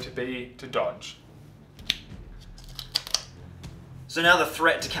is going to be to dodge. So now the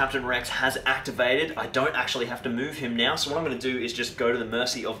threat to Captain Rex has activated. I don't actually have to move him now, so what I'm going to do is just go to the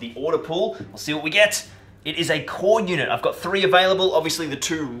mercy of the order pool. We'll see what we get. It is a core unit. I've got 3 available. Obviously the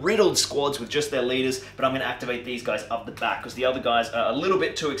 2 riddled squads with just their leaders, but I'm going to activate these guys up the back because the other guys are a little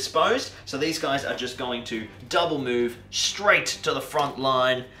bit too exposed. So these guys are just going to double move straight to the front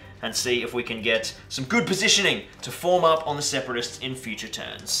line and see if we can get some good positioning to form up on the Separatists in future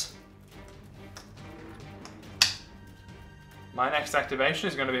turns. My next activation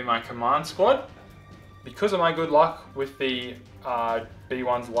is going to be my command squad. Because of my good luck with the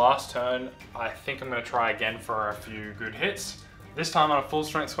B1's last turn, I think I'm going to try again for a few good hits. This time on a full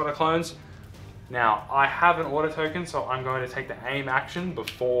strength squad of clones. Now, I have an order token, so I'm going to take the aim action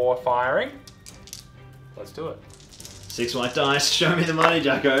before firing. Let's do it. 6 white dice. Show me the money,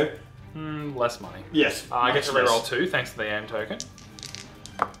 Jacko. Less money. Yes. I get to reroll 2 thanks to the aim token.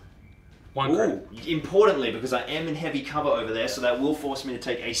 1 crit. Ooh, importantly, because I am in heavy cover over there, so that will force me to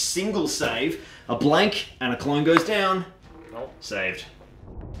take a single save, a blank, and a clone goes down. Nope. Saved.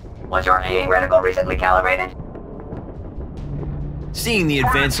 Was your aiming reticle recently calibrated? Seeing the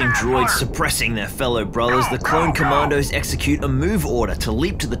advancing droids suppressing their fellow brothers, the clone commandos execute a move order to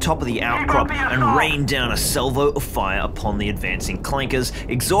leap to the top of the outcrop and rain down a salvo of fire upon the advancing clankers,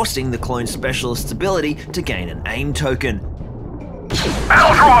 exhausting the clone specialist's ability to gain an aim token.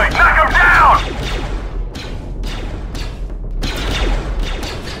 Battle droid, knock him down!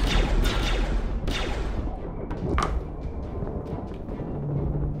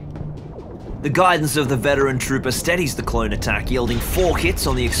 The guidance of the veteran trooper steadies the clone attack, yielding 4 hits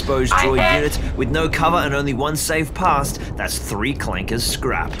on the exposed droid unit with no cover and only 1 save passed. That's 3 clankers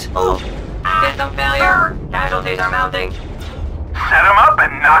scrapped. Ow! System failure. Casualties are mounting. Set him up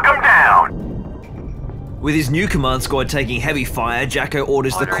and knock him down. With his new command squad taking heavy fire, Jacko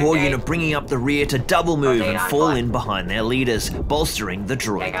orders the core unit bringing up the rear to double move and fall in behind their leaders, bolstering the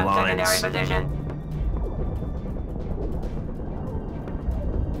droid Take up secondary lines. position.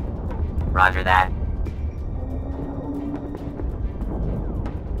 Roger that.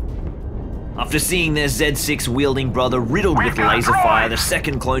 After seeing their Z6 wielding brother riddled with laser fire, the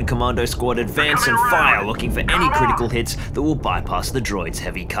second clone commando squad advance and fire, looking for any critical hits that will bypass the droid's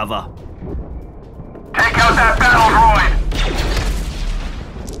heavy cover. Take out that battle droid!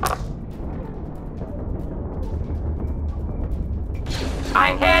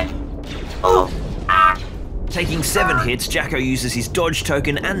 I'm hit! Ooh! Ah! Taking 7 hits, Jacko uses his dodge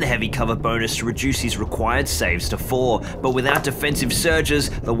token and the heavy cover bonus to reduce his required saves to 4, but without defensive surges,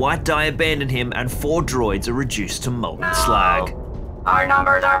 the white die abandon him and 4 droids are reduced to molten slag. Our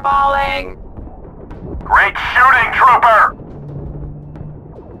numbers are falling! Great shooting, trooper!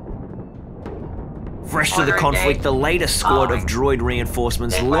 Fresh to the conflict, the latest squad of droid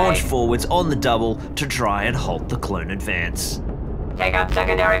reinforcements launch forwards on the double to try and halt the clone advance. Take up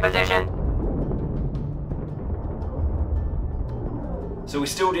secondary position. So we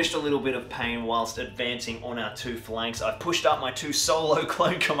still dished a little bit of pain whilst advancing on our 2 flanks. I've pushed up my 2 solo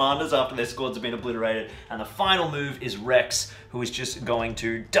clone commanders after their squads have been obliterated, and the final move is Rex, who is just going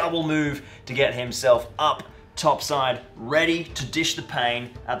to double move to get himself up topside, ready to dish the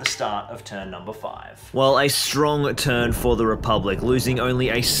pain at the start of turn number 5. Well, a strong turn for the Republic, losing only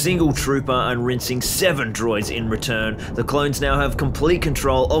a single trooper and rinsing 7 droids in return. The clones now have complete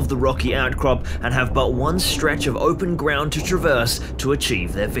control of the rocky outcrop and have but one stretch of open ground to traverse to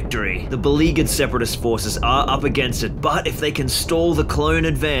achieve their victory. The beleaguered separatist forces are up against it, but if they can stall the clone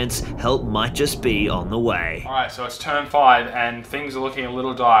advance, help might just be on the way. Alright, so it's turn 5 and things are looking a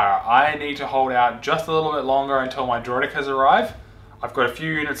little dire. I need to hold out just a little bit longer until my droidicas arrive. I've got a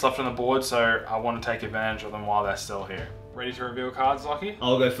few units left on the board, so I want to take advantage of them while they're still here. Ready to reveal cards, Lockie?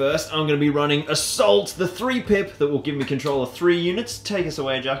 I'll go first. I'm going to be running Assault, the 3-pip that will give me control of 3 units. Take us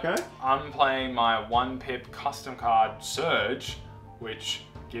away, Jacko. I'm playing my 1-pip custom card, Surge, which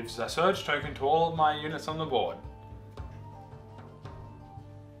gives a Surge token to all of my units on the board.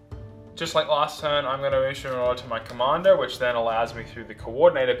 Just like last turn, I'm going to issue an order to my commander, which then allows me through the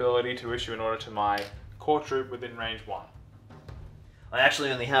coordinate ability to issue an order to my core troop within range 1. I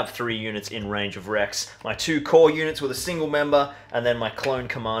actually only have 3 units in range of Rex. My 2 core units with a single member, and then my clone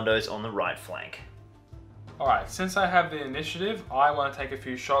commandos on the right flank. Alright, since I have the initiative, I want to take a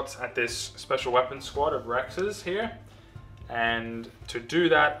few shots at this special weapons squad of Rexes here. And to do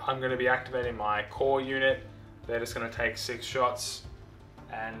that, I'm going to be activating my core unit. They're just going to take 6 shots.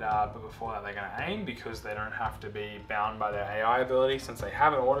 And but before that, they're going to aim because they don't have to be bound by their AI ability since they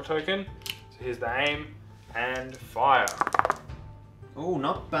have an order token. So here's the aim and fire. Oh,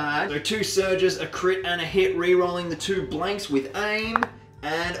 not bad. So 2 surges, a crit and a hit, re-rolling the 2 blanks with aim.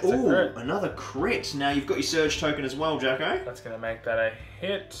 And ooh, another crit. Now you've got your surge token as well, Jacko. That's going to make that a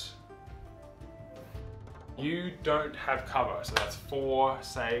hit. You don't have cover, so that's 4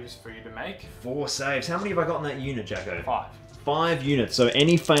 saves for you to make. 4 saves. How many have I got in that unit, Jacko? 5. 5 units, so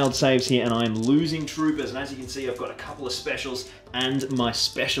any failed saves here, and I am losing troopers, and as you can see, I've got a couple of specials and my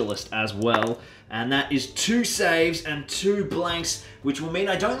specialist as well, and that is 2 saves and 2 blanks, which will mean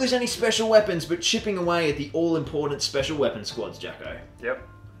I don't lose any special weapons, but chipping away at the all-important special weapon squads, Jacko. Yep.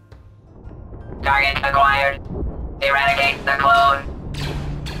 Target acquired. Eradicate the clone.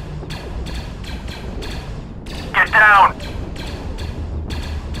 Get down!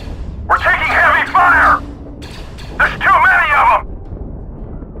 We're taking heavy fire! There's too many of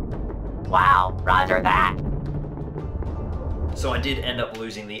them! Wow, roger that. So I did end up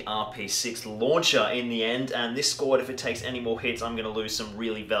losing the RP6 launcher in the end, and this squad, if it takes any more hits, I'm going to lose some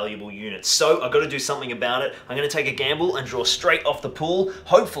really valuable units. So I've got to do something about it. I'm going to take a gamble and draw straight off the pool,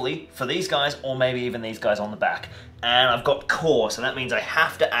 hopefully for these guys, or maybe even these guys on the back. And I've got core, so that means I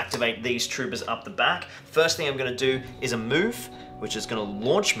have to activate these troopers up the back. First thing I'm going to do is a move, which is going to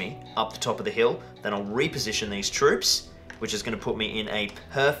launch me up the top of the hill. Then I'll reposition these troops, which is going to put me in a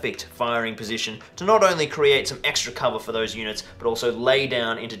perfect firing position to not only create some extra cover for those units, but also lay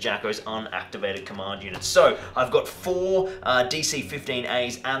down into Jacko's unactivated command units. So I've got 4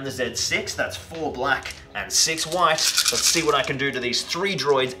 DC-15As and the Z6. That's 4 black and 6 white. Let's see what I can do to these 3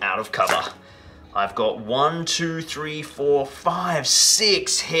 droids out of cover. I've got 1, 2, 3, 4, 5,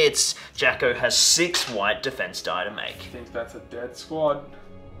 6 hits. Jacko has 6 white defense die to make. I think that's a dead squad.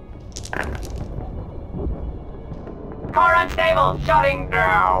 Core unstable, shutting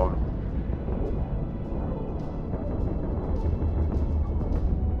down.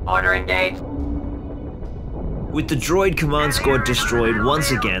 Order engaged. With the droid command squad destroyed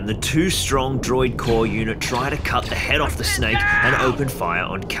once again, the 2-strong droid core unit try to cut the head off the snake and open fire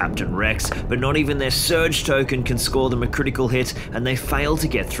on Captain Rex, but not even their surge token can score them a critical hit, and they fail to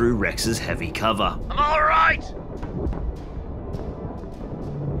get through Rex's heavy cover. I'm all right.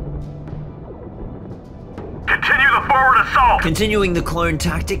 Continue the forward assault! Continuing the clone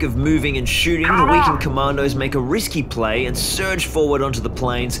tactic of moving and shooting, the weakened commandos make a risky play and surge forward onto the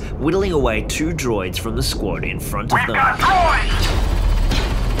plains, whittling away 2 droids from the squad in front of We've them. got droids!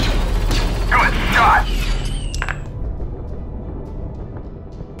 Good shot!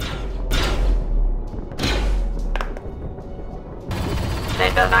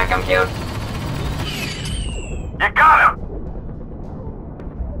 This does not compute. You got him!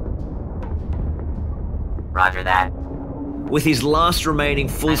 Roger that. With his last remaining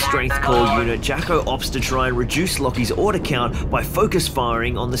full-strength core unit, Jacko opts to try and reduce Lockie's order count by focus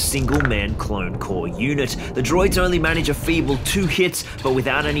firing on the single-man clone core unit. The droids only manage a feeble 2 hits, but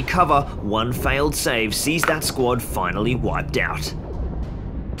without any cover, 1 failed save sees that squad finally wiped out.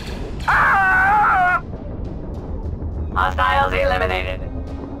 Hostiles eliminated.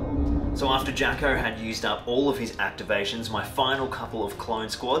 So after Jacko had used up all of his activations, my final couple of clone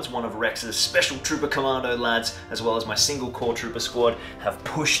squads, one of Rex's Special Trooper Commando lads, as well as my single core trooper squad, have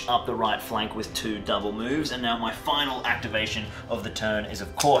pushed up the right flank with 2 double moves, and now my final activation of the turn is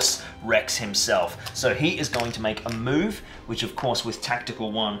of course Rex himself. So he is going to make a move, which of course with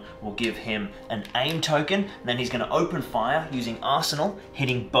Tactical 1 will give him an aim token, and then he's going to open fire using Arsenal,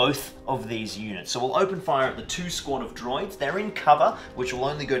 hitting both of these units. So we'll open fire at the 2 squad of droids. They're in cover, which will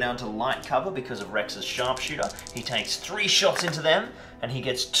only go down to light cover because of Rex's sharpshooter. He takes 3 shots into them and he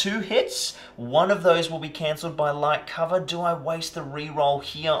gets 2 hits. 1 of those will be cancelled by light cover. Do I waste the reroll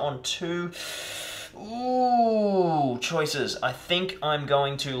here on 2? Ooh, choices. I think I'm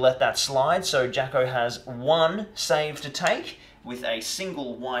going to let that slide. So Jacko has 1 save to take with a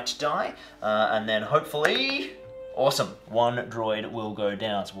single white die, and then hopefully... Awesome. 1 droid will go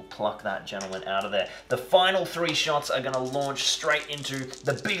down, so we'll pluck that gentleman out of there. The final 3 shots are going to launch straight into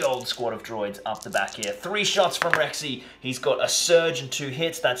the big old squad of droids up the back here. 3 shots from Rexy. He's got a surge and 2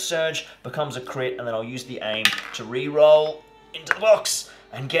 hits. That surge becomes a crit, and then I'll use the aim to re-roll into the box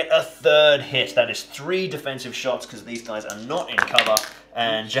and get a 3rd hit. That is 3 defensive shots because these guys are not in cover,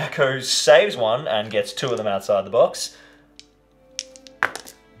 and Jacko saves 1 and gets 2 of them outside the box.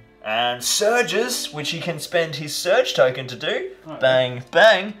 And surges, which he can spend his surge token to do. Bang,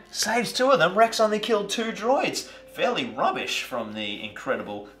 bang, saves 2 of them. Rex only killed 2 droids. Fairly rubbish from the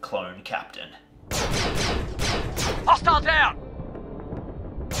incredible clone captain. Hostile down!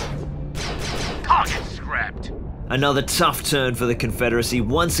 Target scrapped. Another tough turn for the Confederacy,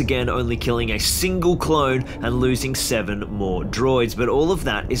 once again only killing a single clone and losing 7 more droids, but all of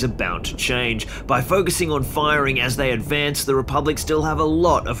that is about to change. By focusing on firing as they advance, the Republic still have a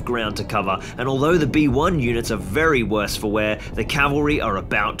lot of ground to cover, and although the B-1 units are very worse for wear, the cavalry are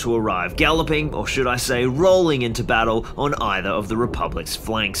about to arrive, galloping, or should I say rolling into battle on either of the Republic's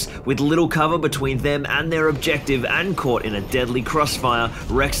flanks. With little cover between them and their objective and caught in a deadly crossfire,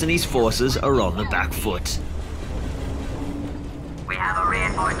 Rex and his forces are on the back foot. We have a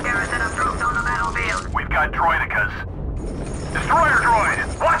reinforced garrison of troops on the battlefield. We've got droidicas. Destroyer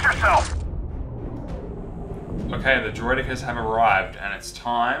droid, watch yourself! Okay, the droidicas have arrived, and it's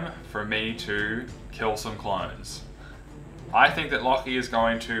time for me to kill some clones. I think that Lockie is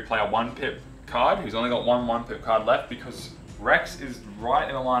going to play a 1-pip card. He's only got 1 1-pip card left because Rex is right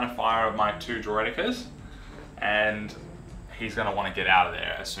in the line of fire of my 2 droidicas, and he's going to want to get out of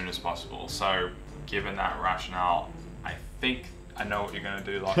there as soon as possible. So, given that rationale, I think I know what you're going to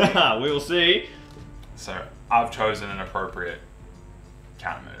do, Lockie. We will see. So, I've chosen an appropriate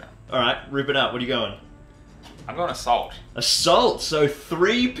countermeasure. Alright, rip it up. What are you going? I'm going assault. Assault, so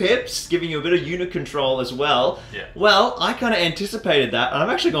 3 pips, giving you a bit of unit control as well. Yeah. Well, I kind of anticipated that, and I'm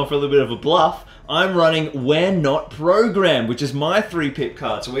actually going for a little bit of a bluff. I'm running We're Not Programmed, which is my 3-pip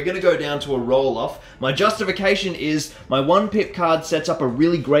card. So we're going to go down to a roll-off. My justification is my 1-pip card sets up a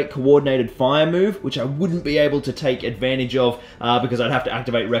really great coordinated fire move, which I wouldn't be able to take advantage of because I'd have to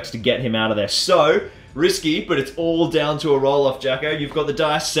activate Rex to get him out of there. So, risky, but it's all down to a roll-off, Jacko. You've got the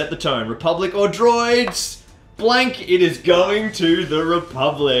dice, set the tone. Republic or droids? Blank, it is going to the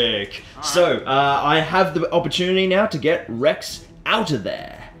Republic. Right. So, I have the opportunity now to get Rex out of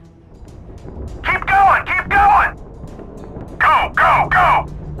there. Keep going, keep going! Go, go, go!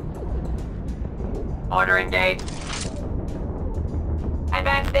 Order engaged.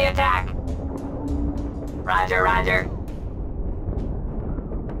 Advance the attack. Roger, roger.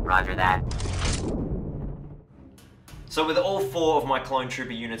 Roger that. So with all 4 of my clone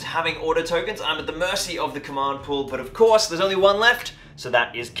trooper units having auto tokens, I'm at the mercy of the command pool, but of course there's only one left, so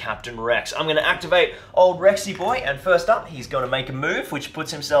that is Captain Rex. I'm going to activate old Rexy boy, and first up, he's going to make a move, which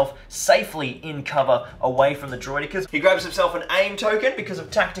puts himself safely in cover away from the droidicas. He grabs himself an aim token because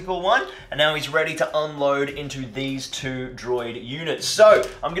of tactical 1, and now he's ready to unload into these 2 droid units. So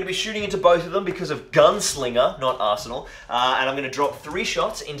I'm going to be shooting into both of them because of Gunslinger, not Arsenal, and I'm going to drop 3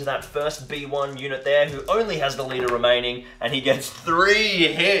 shots into that first B1 unit there, who only has the leader remaining, and he gets 3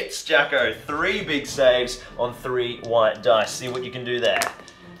 hits, Jacko. 3 big saves on 3 white dice. See what you can do there.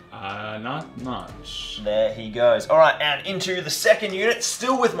 Not much. There he goes. All right, and into the second unit,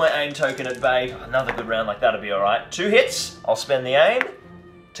 still with my aim token at bay. Another good round like that'll be all right. 2 hits, I'll spend the aim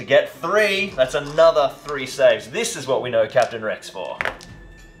to get 3. That's another 3 saves. This is what we know Captain Rex for.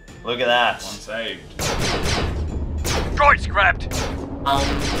 Look at that. 1 saved. Droid scrapped!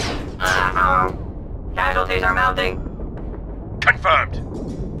 Casualties are mounting. Confirmed.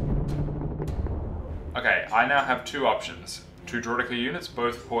 Okay, I now have 2 options. 2 droidica units,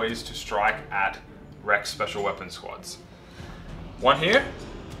 both poised to strike at Rex special weapon squads. 1 here,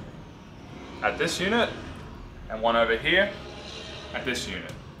 at this unit, and 1 over here, at this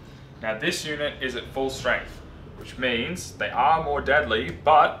unit. Now this unit is at full strength, which means they are more deadly,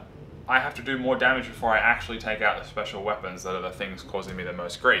 but I have to do more damage before I actually take out the special weapons that are the things causing me the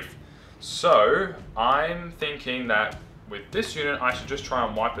most grief. So, I'm thinking that with this unit, I should just try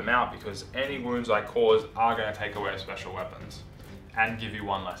and wipe them out because any wounds I cause are going to take away special weapons and give you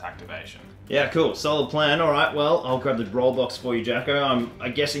 1 less activation. Yeah, cool. Solid plan. All right, well, I'll grab the roll box for you, Jacko.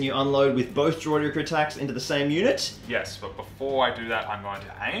 I'm guessing you unload with both droidica attacks into the same unit? Yes, but before I do that, I'm going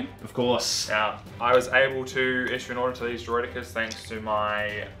to aim. Of course. Now, I was able to issue an order to these droidicas thanks to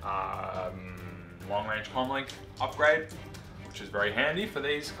my long-range comlink upgrade, which is very handy for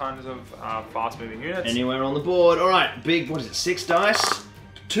these kinds of fast-moving units. Anywhere on the board. All right, big, what is it, 6 dice?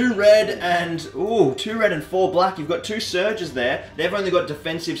 2 red and, 2 red and 4 black. You've got 2 surges there. They've only got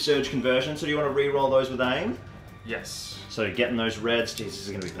defensive surge conversion, so do you want to re-roll those with aim? Yes. So getting those reds, geez, this is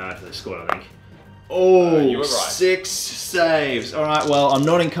going to be bad for the squad, I think. Oh, you were right. 6 saves. All right, well, I'm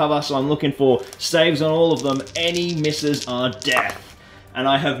not in cover, so I'm looking for saves on all of them. Any misses are death. And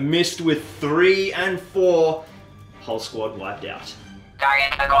I have missed with 3 and 4. Whole squad wiped out.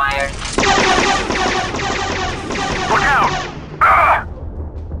 Target acquired. Look out!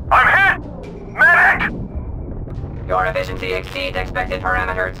 I'm hit! Medic! Your efficiency exceeds expected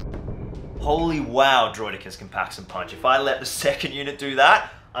parameters. Holy wow, droidicas can pack some punch. If I let the second unit do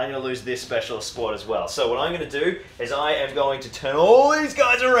that, I'm going to lose this specialist squad as well. So what I'm going to do is I am going to turn all these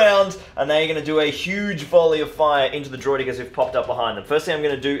guys around and they're going to do a huge volley of fire into the droidicas who've popped up behind them. First thing I'm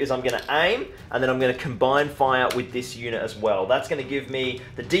going to do is I'm going to aim and then I'm going to combine fire with this unit as well. That's going to give me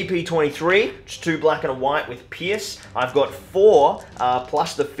the DP-23, which is 2 black and a white with Pierce. I've got 4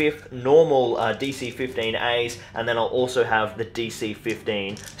 plus the 5th normal DC-15As, and then I'll also have the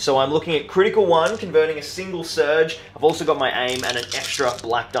DC-15. So I'm looking at critical 1, converting a single surge. I've also got my aim and an extra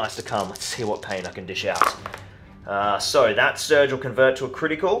black dice to come. Let's see what pain I can dish out. So that surge will convert to a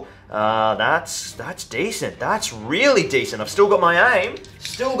critical. That's decent. That's really decent. I've still got my aim.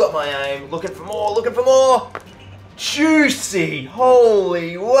 Still got my aim. Looking for more. Looking for more. Juicy.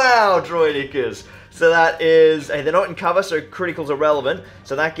 Holy wow, droidicas. So that is, hey, they're not in cover, so criticals are relevant.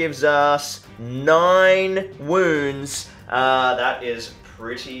 So that gives us 9 wounds. That is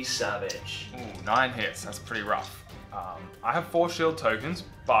pretty savage. Ooh, 9 hits. That's pretty rough. I have 4 shield tokens,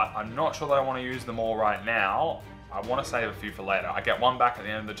 but I'm not sure that I want to use them all right now. I want to save a few for later. I get 1 back at the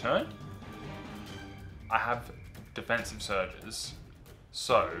end of the turn. I have defensive surges.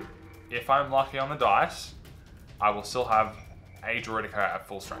 So, if I'm lucky on the dice, I will still have a droidica at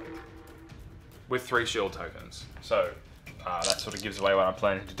full strength with 3 shield tokens. So, that sort of gives away what I'm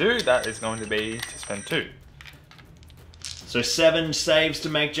planning to do. That is going to be to spend 2. So 7 saves to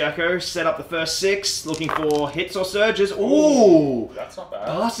make, Jacko. Set up the first 6, looking for hits or surges. Ooh! That's not bad.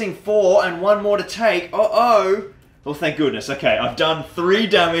 Passing 4 and 1 more to take. Uh-oh! Well, thank goodness. Okay, I've done 3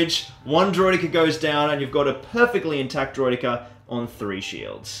 damage. 1 droidica goes down, and you've got a perfectly intact droidica on 3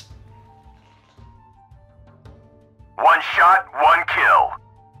 shields. 1 shot, 1 kill.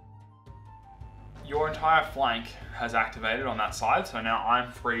 Your entire flank has activated on that side, so now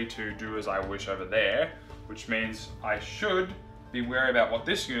I'm free to do as I wish over there, which means I should be wary about what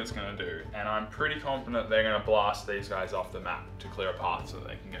this unit's going to do, and I'm pretty confident they're going to blast these guys off the map to clear a path so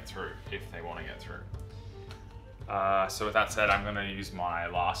they can get through, if they want to get through. So with that said, I'm going to use my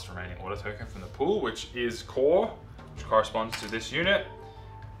last remaining order token from the pool, which is Core, which corresponds to this unit,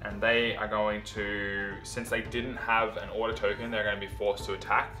 and they are going to, since they didn't have an order token, they're going to be forced to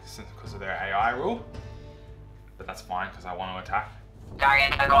attack because of their AI rule. but that's fine because I want to attack.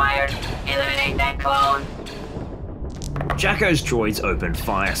 Target acquired. Eliminate that clone. Jacko's droids opened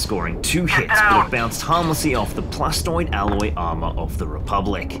fire, scoring 2 hits, but it bounced harmlessly off the plastoid alloy armor of the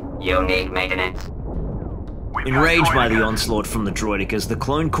Republic. Unique maintenance. Enraged by the onslaught from the droidicas, the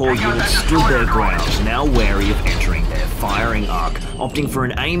clone core units stood their ground, now wary of entering their firing arc. Opting for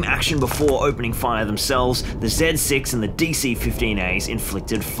an aim action before opening fire themselves, the Z6 and the DC-15As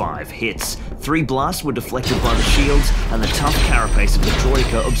inflicted 5 hits. 3 blasts were deflected by the shields, and the tough carapace of the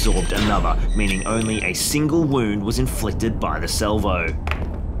droidica absorbed another, meaning only a single wound was inflicted by the salvo.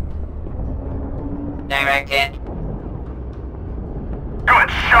 Direct hit. Good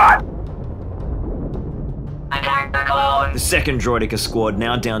shot! Attack the clone. The second droidica squad,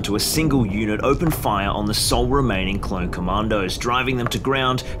 now down to a single unit, opened fire on the sole remaining clone commandos, driving them to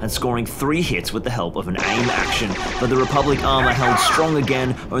ground and scoring 3 hits with the help of an aim action. But the Republic armor held strong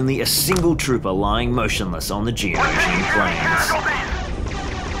again, only a single trooper lying motionless on the Geonosian plains.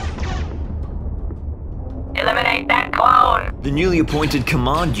 Eliminate that clone. The newly appointed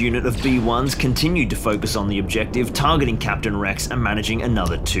command unit of B1s continued to focus on the objective, targeting Captain Rex and managing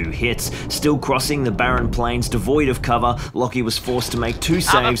another 2 hits. Still crossing the barren plains devoid of cover, Lockie was forced to make 2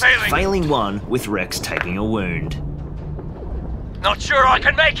 saves, failing one with Rex taking a wound. Not sure I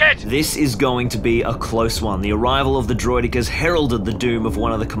can make it! This is going to be a close one. The arrival of the droidicas heralded the doom of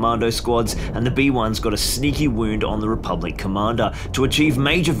one of the commando squads, and the B1s got a sneaky wound on the Republic commander. To achieve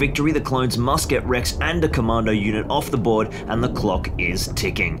major victory, the clones must get Rex and a commando unit off the board, and the clock is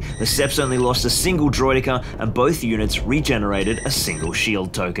ticking. The Seps only lost a single droidica, and both units regenerated a single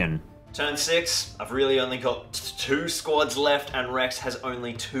shield token. Turn 6, I've really only got 2 squads left and Rex has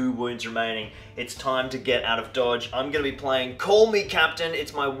only 2 wounds remaining. It's time to get out of dodge. I'm going to be playing Call Me Captain.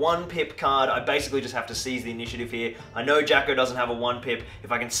 It's my 1 pip card. I basically just have to seize the initiative here. I know Jacko doesn't have a 1 pip.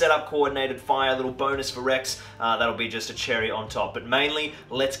 If I can set up coordinated fire, a little bonus for Rex, that'll be just a cherry on top. But mainly,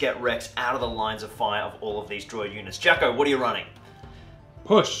 let's get Rex out of the lines of fire of all of these droid units. Jacko, what are you running?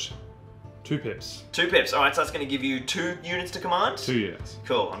 Push. 2 pips. 2 pips. Alright, so that's going to give you 2 units to command? 2 units.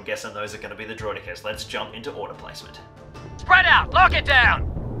 Cool. I'm guessing those are going to be the droidicas. Let's jump into order placement. Spread out! Lock it down!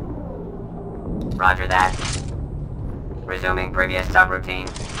 Roger that. Resuming previous subroutine.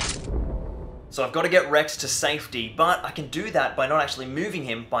 So I've got to get Rex to safety, but I can do that by not actually moving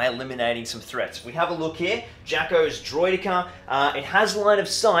him, by eliminating some threats. If we have a look here, Jacko's droidica, it has line of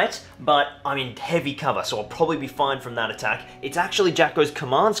sight, but I'm in heavy cover, so I'll probably be fine from that attack. It's actually Jacko's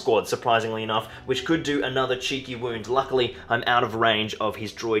command squad, surprisingly enough, which could do another cheeky wound. Luckily, I'm out of range of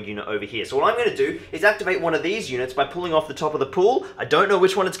his droid unit over here. So what I'm going to do is activate one of these units by pulling off the top of the pool. I don't know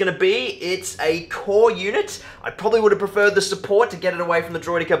which one it's going to be. It's a core unit. I probably would have preferred the support to get it away from the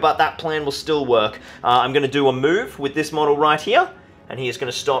droidica, but that plan will still work. I'm going to do a move with this model right here, and he is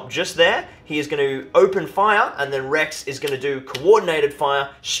going to stop just there. He is going to open fire, and then Rex is going to do coordinated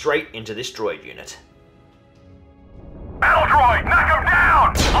fire straight into this droid unit. Battle droid, knock him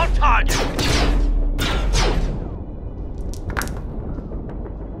down! On target!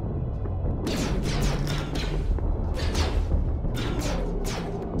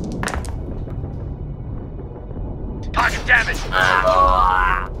 Target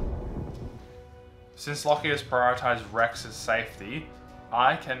damage! Since Lockie has prioritized Rex's safety,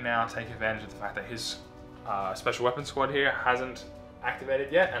 I can now take advantage of the fact that his special weapon squad here hasn't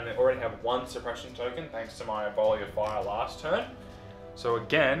activated yet, and they already have 1 suppression token thanks to my volley of fire last turn. So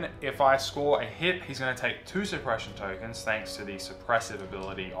again, if I score a hit, he's going to take 2 suppression tokens thanks to the suppressive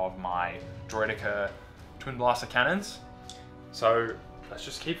ability of my droidica twin blaster cannons. So let's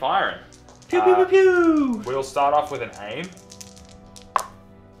just keep firing. Pew pew pew pew! We'll start off with an aim.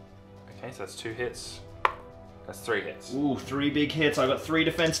 Okay, so that's 2 hits. That's 3 hits. Ooh, 3 big hits. I've got 3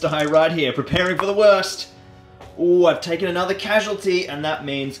 defense die right here, preparing for the worst. Ooh, I've taken another casualty, and that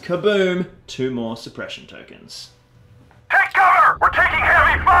means kaboom, 2 more suppression tokens. Take cover! We're taking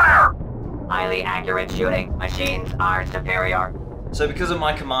heavy fire! Highly accurate shooting. Machines are superior. So because of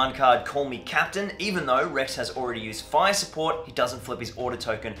my command card, Call Me Captain, even though Rex has already used fire support, he doesn't flip his order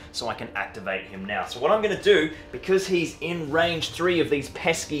token, so I can activate him now. So what I'm going to do, because he's in range 3 of these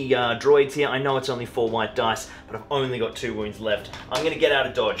pesky droids here, I know it's only 4 white dice, but I've only got 2 wounds left. I'm going to get out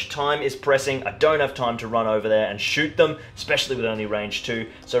of dodge. Time is pressing. I don't have time to run over there and shoot them, especially with only range 2.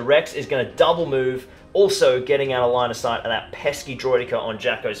 So Rex is going to double move, also getting out of line of sight of that pesky droidica on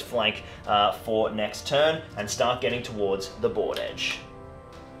Jacko's flank for next turn, and start getting towards the board edge.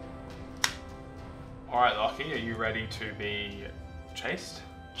 Alright, Lockie, are you ready to be chased?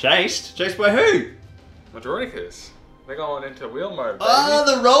 Chased? Chased by who? The droidicas. They're going into wheel mode, baby. Ah,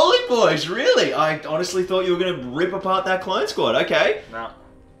 the Rolling Boys, really? I honestly thought you were going to rip apart that clone squad, okay. No.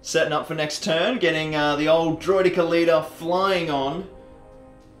 Setting up for next turn, getting the old droidica leader flying on.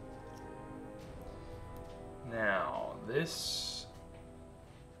 Now, this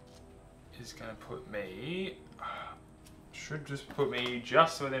is going to put me... should just put me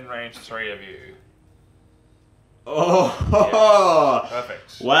just within range 3 of you. Oh, yeah.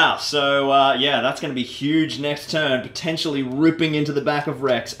 Perfect. Wow, so yeah, that's going to be huge next turn, potentially ripping into the back of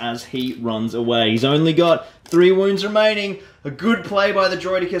Rex as he runs away. He's only got 3 wounds remaining. A good play by the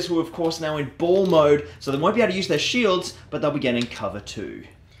droidicas, who are of course now in ball mode, so they won't be able to use their shields, but they'll be getting cover too.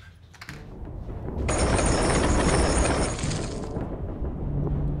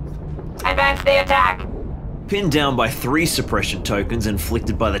 Advance the attack! Pinned down by 3 suppression tokens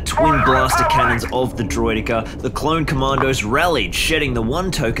inflicted by the twin blaster cannons of the droidica, the clone commandos rallied, shedding the 1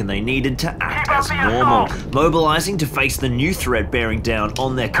 token they needed to act as normal. Mobilizing to face the new threat bearing down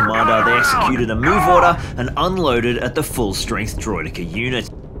on their commander, they executed a move order and unloaded at the full-strength droidica unit.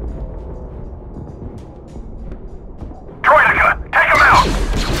 Droidica, take him out!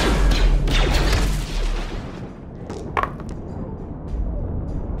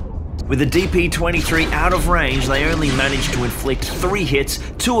 With the DP-23 out of range, they only managed to inflict 3 hits,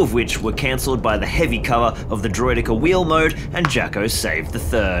 2 of which were cancelled by the heavy cover of the droidica wheel mode, and Jacko saved the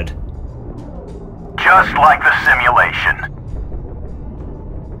 3rd. Just like the simulation.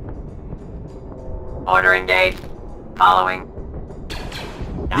 Order engaged. Following.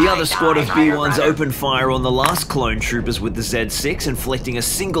 The other squad of B1s opened fire on the last clone troopers with the Z6, inflicting a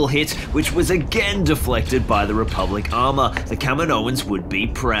single hit, which was again deflected by the Republic armor. The Kaminoans would be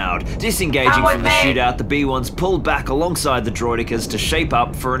proud. Disengaging from the shootout, the B1s pulled back alongside the droidicas to shape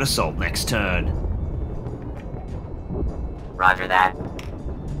up for an assault next turn. Roger that.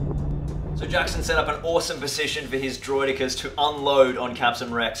 So Jackson set up an awesome position for his droidicas to unload on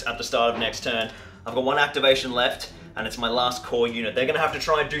Captain Rex at the start of next turn. I've got 1 activation left, and it's my last core unit. They're going to have to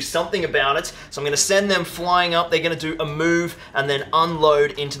try and do something about it, so I'm going to send them flying up. They're going to do a move and then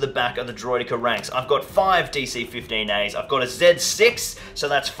unload into the back of the droidica ranks. I've got 5 DC-15As. I've got a Z6, so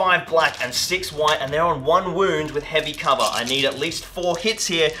that's 5 black and 6 white, and they're on 1 wound with heavy cover. I need at least 4 hits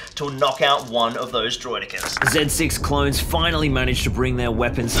here to knock out 1 of those droidicas. The Z6 clones finally managed to bring their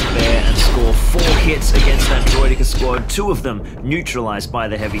weapons to bear and score 4 hits against that droidica squad, 2 of them neutralized by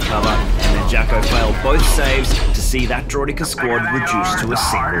the heavy cover, and then Jacko failed both saves to see that droidica squad reduced to a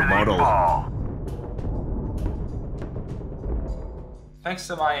single model. Thanks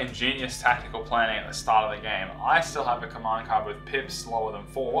to my ingenious tactical planning at the start of the game, I still have a command card with pips lower than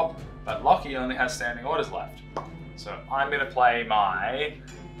 4, but Lockie only has standing orders left. So I'm going to play my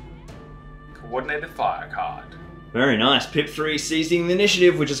coordinated fire card. Very nice. Pip 3 seizing the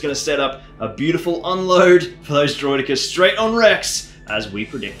initiative, which is going to set up a beautiful unload for those droidicas straight on Rex, as we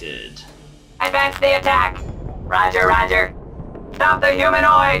predicted. Advance the attack! Roger, roger. Stop the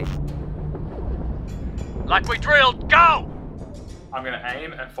humanoids! Like we drilled, go! I'm going to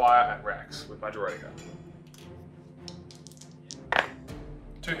aim and fire at Rex with my droidica.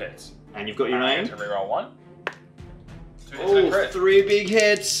 2 hits. And you've got your aim? To reroll 1. 2 hits and a Oh, crit. 3 big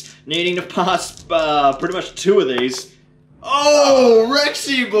hits. Needing to pass pretty much 2 of these. Oh,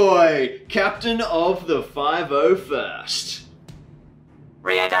 Rexy boy! Captain of the 501st.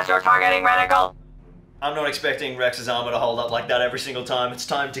 Re-adjust your targeting reticle. I'm not expecting Rex's armor to hold up like that every single time. It's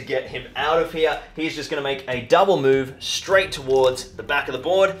time to get him out of here. He's just going to make a double move straight towards the back of the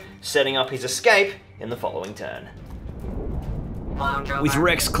board, setting up his escape in the following turn. With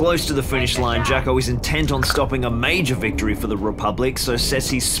Rex close to the finish line, Jacko is intent on stopping a major victory for the Republic, so sets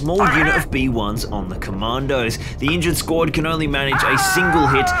his small unit of B1s on the commandos. The injured squad can only manage a single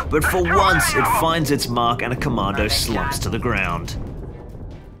hit, but for once it finds its mark and a commando slumps to the ground.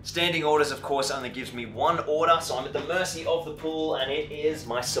 Standing orders, of course, only gives me 1 order, so I'm at the mercy of the pool, and it is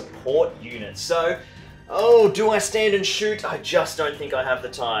my support unit. So, oh, do I stand and shoot? I just don't think I have the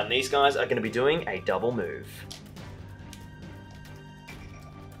time. These guys are going to be doing a double move.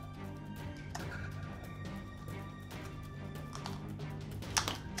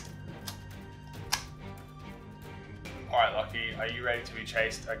 Alright, Lockie, are you ready to be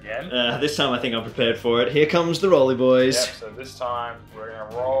chased again? This time I think I'm prepared for it. Here comes the Rolly Boys. Yep, so this time we're going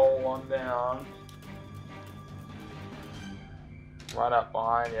to roll 1 down. Right up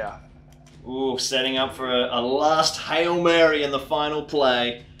behind you. Ooh, setting up for a last Hail Mary in the final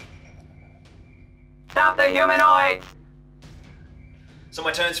play. Stop the humanoids! So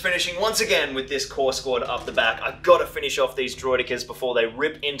my turn's finishing once again with this core squad up the back. I've got to finish off these droidicas before they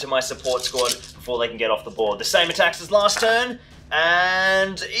rip into my support squad, before they can get off the board. The same attacks as last turn,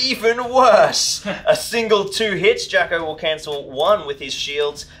 and even worse. A single 2 hits. Jacko will cancel 1 with his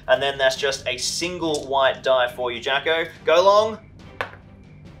shields, and then that's just a single white die for you, Jacko. Go long.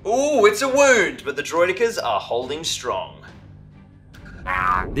 Ooh, it's a wound, but the droidicas are holding strong.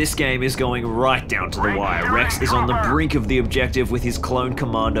 This game is going right down to the wire. Rex is on the brink of the objective with his clone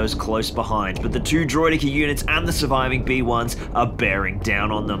commandos close behind, but the two droidica units and the surviving B-1s are bearing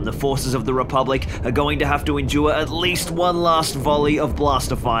down on them. The forces of the Republic are going to have to endure at least one last volley of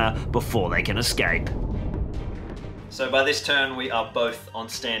blaster fire before they can escape. So by this turn, we are both on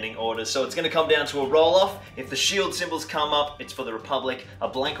standing orders. So it's going to come down to a roll-off. If the shield symbols come up, it's for the Republic, a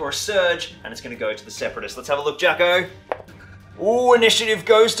blank or a surge, and it's going to go to the Separatists. Let's have a look, Jacko. Ooh, initiative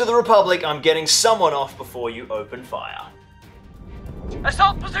goes to the Republic. I'm getting someone off before you open fire.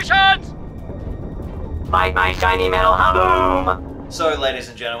 Assault positions! Fight my shiny metal boom! So, ladies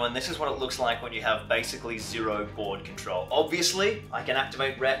and gentlemen, this is what it looks like when you have basically zero board control. Obviously, I can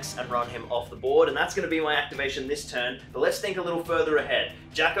activate Rex and run him off the board, and that's going to be my activation this turn, but let's think a little further ahead.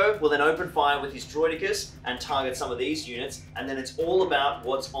 Jacko will then open fire with his droidicas and target some of these units, and then it's all about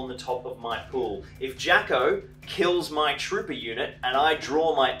what's on the top of my pool. If Jacko kills my trooper unit and I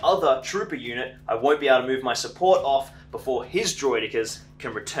draw my other trooper unit, I won't be able to move my support off before his droidicas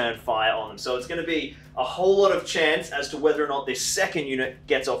can return fire on them. So it's going to be a whole lot of chance as to whether or not this second unit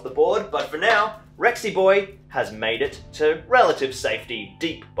gets off the board, but for now, Rexy Boy has made it to relative safety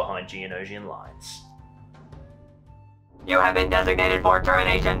deep behind Geonosian lines. You have been designated for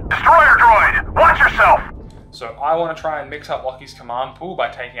termination. Destroyer droid, watch yourself! So I want to try and mix up Lockie's command pool by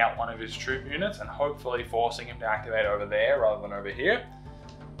taking out one of his troop units and hopefully forcing him to activate over there rather than over here.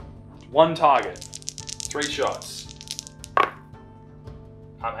 One target, 3 shots.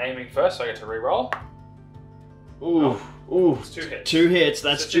 I'm aiming first, so I get to reroll. Ooh, ooh. It's 2 hits. 2 hits,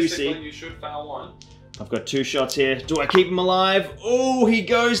 that's Statistically, juicy. you should fail 1. I've got 2 shots here. Do I keep him alive? Oh, he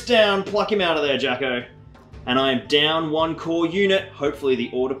goes down. Pluck him out of there, Jacko. And I am down 1 core unit. Hopefully the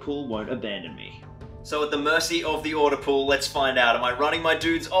order pool won't abandon me. So at the mercy of the order pool, let's find out. Am I running my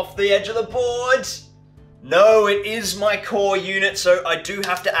dudes off the edge of the board? No, it is my core unit, so I do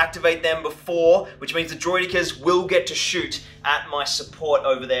have to activate them before, which means the droidicas will get to shoot at my support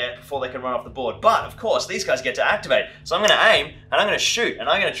over there before they can run off the board. But, of course, these guys get to activate. So I'm going to aim, and I'm going to shoot, and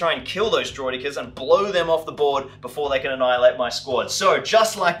I'm going to try and kill those droidicas and blow them off the board before they can annihilate my squad. So,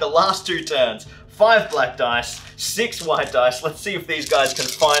 just like the last 2 turns, 5 black dice, 6 white dice. Let's see if these guys can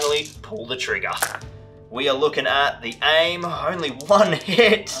finally pull the trigger. We are looking at the aim, only 1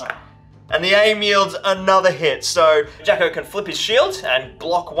 hit. And the aim yields another hit. So Jacko can flip his shield and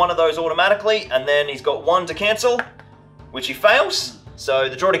block one of those automatically, and then he's got 1 to cancel, which he fails. So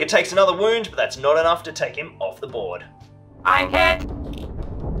the droidica takes another wound, but that's not enough to take him off the board. I'm hit!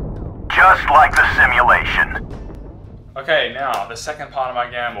 Just like the simulation. Okay, now the second part of my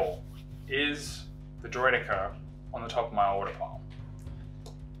gamble is the droidica on the top of my order pile.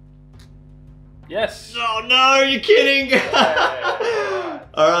 Yes. Oh no, you're kidding! Yeah.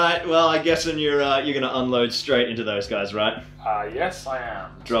 Alright, well I guess then you're gonna unload straight into those guys, right? Yes, I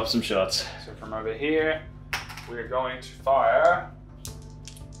am. Drop some shots. So from over here, we're going to fire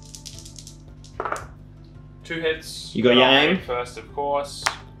 2 hits. You got your I'll aim? aim first, of course.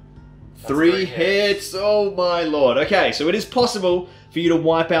 That's 3 hits. Oh my lord. Okay, so it is possible for you to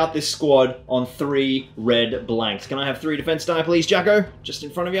wipe out this squad on 3 red blanks. Can I have 3 defense die, please, Jacko? Just in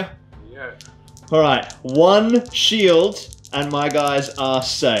front of you? Yeah. Alright, 1 shield, and my guys are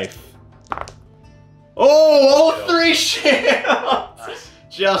safe. Oh, all 3 shields! Nice.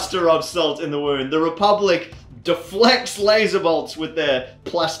 Just to rub salt in the wound. The Republic deflects laser bolts with their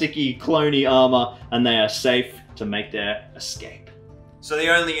plasticky, cloney armor, and they are safe to make their escape. So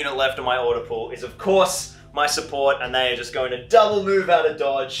the only unit left on my order pool is, of course, my support, and they are just going to double move out of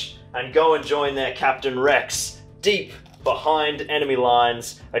dodge and go and join their Captain Rex deep behind enemy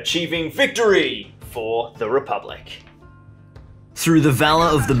lines, achieving victory for the Republic. Through the valor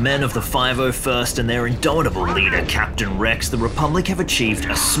of the men of the 501st and their indomitable leader, Captain Rex, the Republic have achieved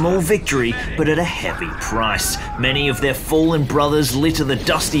a small victory, but at a heavy price. Many of their fallen brothers litter the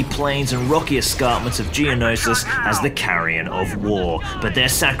dusty plains and rocky escarpments of Geonosis as the carrion of war, but their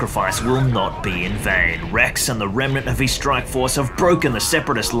sacrifice will not be in vain. Rex and the remnant of his strike force have broken the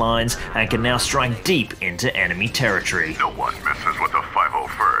separatist lines and can now strike deep into enemy territory. No one messes with the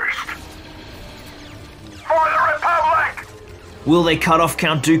 501st. For the Republic! Will they cut off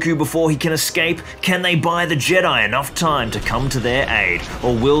Count Dooku before he can escape? Can they buy the Jedi enough time to come to their aid?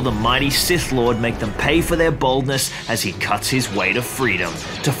 Or will the mighty Sith Lord make them pay for their boldness as he cuts his way to freedom?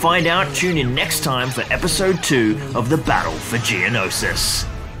 To find out, tune in next time for episode 2 of the Battle for Geonosis.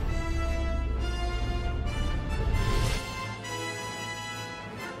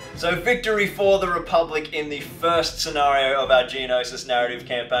 So victory for the Republic in the first scenario of our Geonosis narrative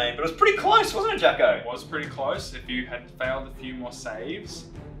campaign, but it was pretty close, wasn't it, Jacko? It was pretty close. If you had failed a few more saves,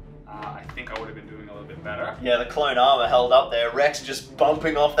 I think I would have been doing a little bit better. Yeah, the clone armor held up there. Rex just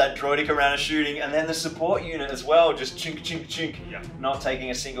bumping off that droidic around and shooting, and then the support unit as well, just chink, chink, chink, Yeah. not taking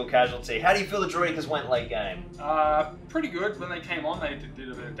a single casualty. How do you feel the droidicas went late game? Pretty good. When they came on, they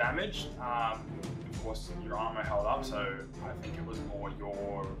did a bit of damage. Of course, your armor held up, so I think it was more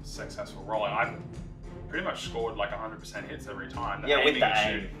your successful rolling. I pretty much scored like 100% hits every time. Yeah, with the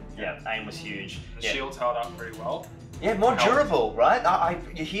aim. shooting. Yeah, aim was huge. The shields held up pretty well. Yeah, more durable, right?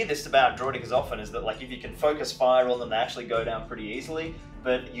 You hear this about droidicas often, is that like if you can focus fire on them, they actually go down pretty easily.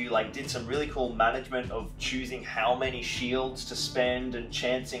 But you like did some really cool management of choosing how many shields to spend and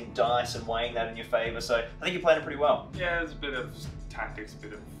chancing dice and weighing that in your favor. So I think you played it pretty well. Yeah, there's a bit of tactics, a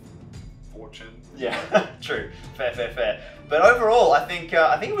bit of fortune. Yeah, true. Fair. But overall, I think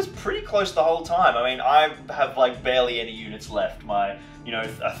it was pretty close the whole time. I mean, I have like barely any units left. My,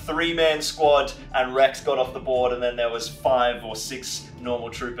 a 3-man squad, and Rex got off the board, and then there was 5 or 6 normal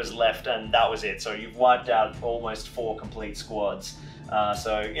troopers left, and that was it. So you've wiped out almost 4 complete squads.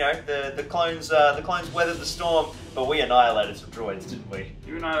 So the clones weathered the storm, but we annihilated some droids, didn't we?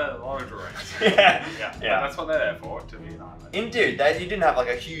 You annihilated a lot of droids. Yeah. But that's what they're there for, to be annihilated. Indeed, you didn't have like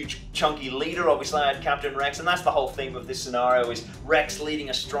a huge chunky leader. Obviously, I had Captain Rex, and that's the whole theme of this scenario: is Rex leading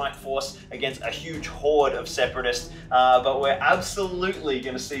a strike force against a huge horde of separatists. But we're absolutely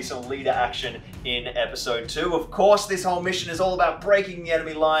going to see some leader action in episode 2. Of course, this whole mission is all about breaking the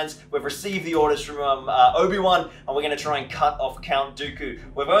enemy lines. We've received the orders from Obi-Wan, and we're going to try and cut off Count Dooku.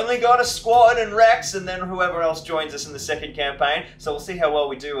 We've only got a squad and Rex, and then whoever else joins us in the second campaign. So we'll see how well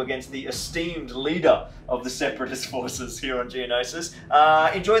we do against the esteemed leader of the separatist forces here on Geonosis.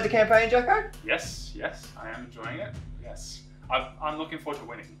 Enjoyed the campaign, Jacko? Yes, I am enjoying it. Yes, I'm looking forward to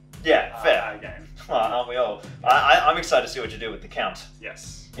winning. Yeah, fair. Game. Well, aren't we all? I'm excited to see what you do with the Count.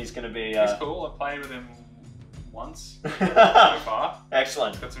 Yes. He's going to be... He's cool. I played with him once so far.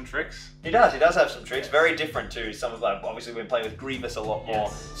 Excellent. He's got some tricks. He does have some tricks. Very different to some of them. Obviously, we've been playing with Grievous a lot more.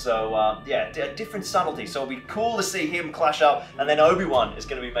 Yes. So, a different subtlety. So it'll be cool to see him clash up. And then Obi-Wan is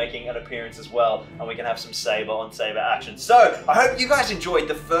going to be making an appearance as well. And we can have some saber-on-saber action. So, I hope you guys enjoyed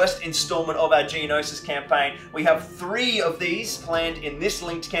the first installment of our Geonosis campaign. We have 3 of these planned in this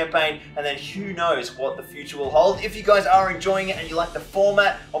linked campaign. And then who knows what the future will hold. If you guys are enjoying it and you like the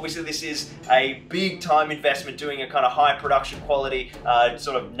format, obviously this is a big time investment doing a kind of high production quality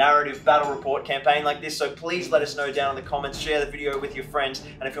sort of narrative battle report campaign like this, so please let us know down in the comments, share the video with your friends,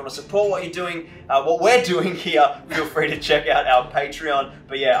 and if you want to support what you're doing, what we're doing here, feel free to check out our Patreon.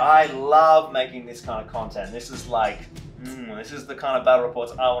 But yeah, I love making this kind of content. This is like, this is the kind of battle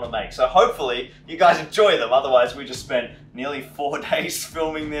reports I want to make. So hopefully you guys enjoy them, otherwise we just spent nearly 4 days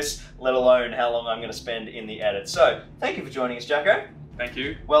filming this, let alone how long I'm going to spend in the edit. So thank you for joining us, Jacko. Thank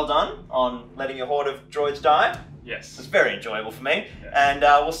you. Well done on letting your horde of droids die. Yes. It's very enjoyable for me. Yes. And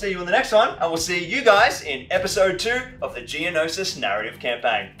we'll see you in the next one. And we'll see you guys in episode 2 of the Geonosis Narrative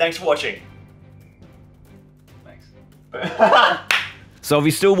Campaign. Thanks for watching. Thanks. So if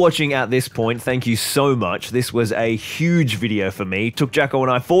you're still watching at this point, thank you so much. This was a huge video for me. It took Jacko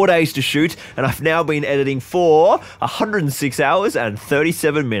and I 4 days to shoot, and I've now been editing for 106 hours and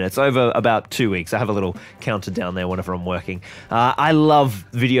 37 minutes, over about 2 weeks. I have a little counter down there whenever I'm working. I love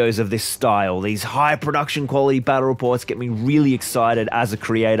videos of this style. These high production quality battle reports get me really excited as a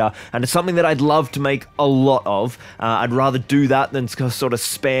creator, and it's something that I'd love to make a lot of. I'd rather do that than sort of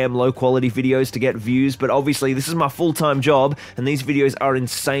spam low quality videos to get views, but obviously this is my full-time job, and these videos are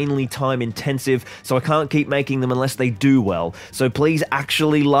insanely time intensive, so I can't keep making them unless they do well. So please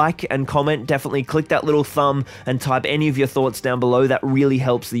actually like and comment. Definitely click that little thumb and type any of your thoughts down below. That really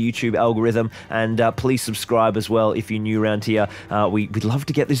helps the YouTube algorithm. And please subscribe as well if you're new around here. We'd love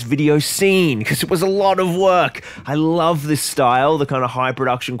to get this video seen because it was a lot of work. I love this style, the kind of high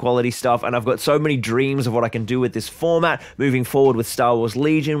production quality stuff, and I've got so many dreams of what I can do with this format moving forward with Star Wars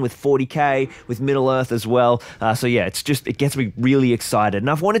Legion, with 40K, with Middle-earth as well. So yeah, it gets me really excited. And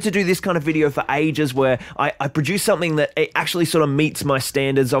I've wanted to do this kind of video for ages, where I produce something that it actually sort of meets my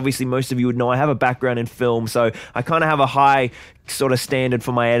standards. Obviously, most of you would know I have a background in film, so I kind of have a high sort of standard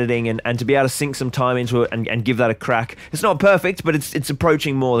for my editing, and to be able to sink some time into it and give that a crack. It's not perfect, but it's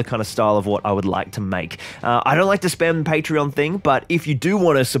approaching more the kind of style of what I would like to make. I don't like to spam the Patreon thing, but if you do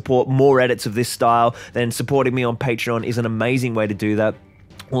want to support more edits of this style, then supporting me on Patreon is an amazing way to do that.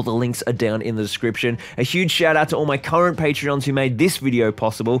 All the links are down in the description. A huge shout out to all my current Patreons who made this video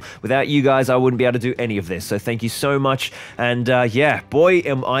possible. Without you guys, I wouldn't be able to do any of this. So thank you so much. And yeah, boy,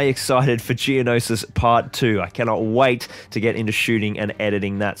 am I excited for Geonosis Part 2. I cannot wait to get into shooting and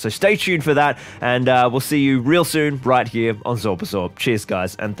editing that. So stay tuned for that. And we'll see you real soon right here on Zorbasorb. Cheers,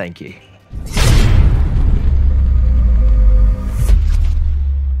 guys, and thank you.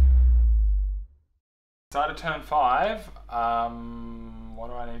 Start of turn 5. What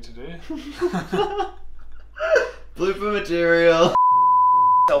do I need to do? Blooper material.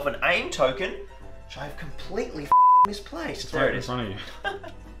 Self an aim token, which I've completely misplaced. There it is. In front of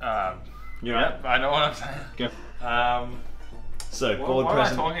you. Yeah, I know what I'm saying. Go. So, board what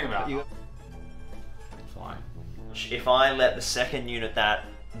present. am I talking about? Flying. If I let the second unit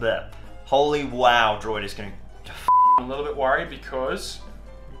holy wow, droid is going to. I'm a little bit worried because.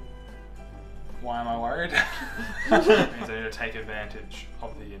 Why am I worried? It means I need to take advantage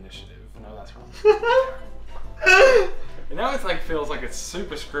of the initiative. No, that's wrong. You know, it's like feels like it's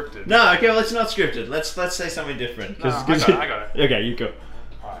super scripted. No, okay, well, it's not scripted. Let's say something different. No, I got it. Okay, you go.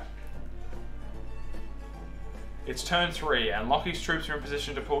 Alright. It's turn 3, and Lockie's troops are in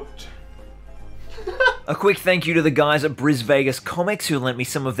position to put... A quick thank you to the guys at Briz Vegas Comics who lent me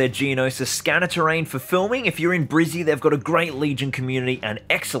some of their Geonosis scanner terrain for filming. If you're in Brizzy, they've got a great Legion community and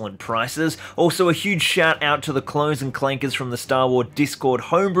excellent prices. Also a huge shout out to the clones and clankers from the Star Wars Discord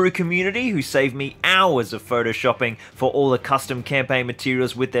homebrew community who saved me hours of photoshopping for all the custom campaign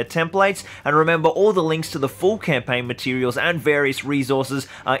materials with their templates. And remember, all the links to the full campaign materials and various resources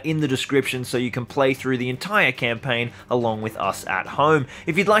are in the description so you can play through the entire campaign along with us at home.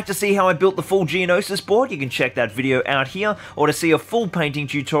 If you'd like to see how I built the full Geonosis board, you can check that video out here, or to see a full painting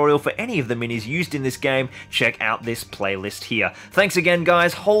tutorial for any of the minis used in this game, check out this playlist here. Thanks again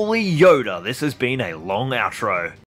guys, holy Yoda, this has been a long outro.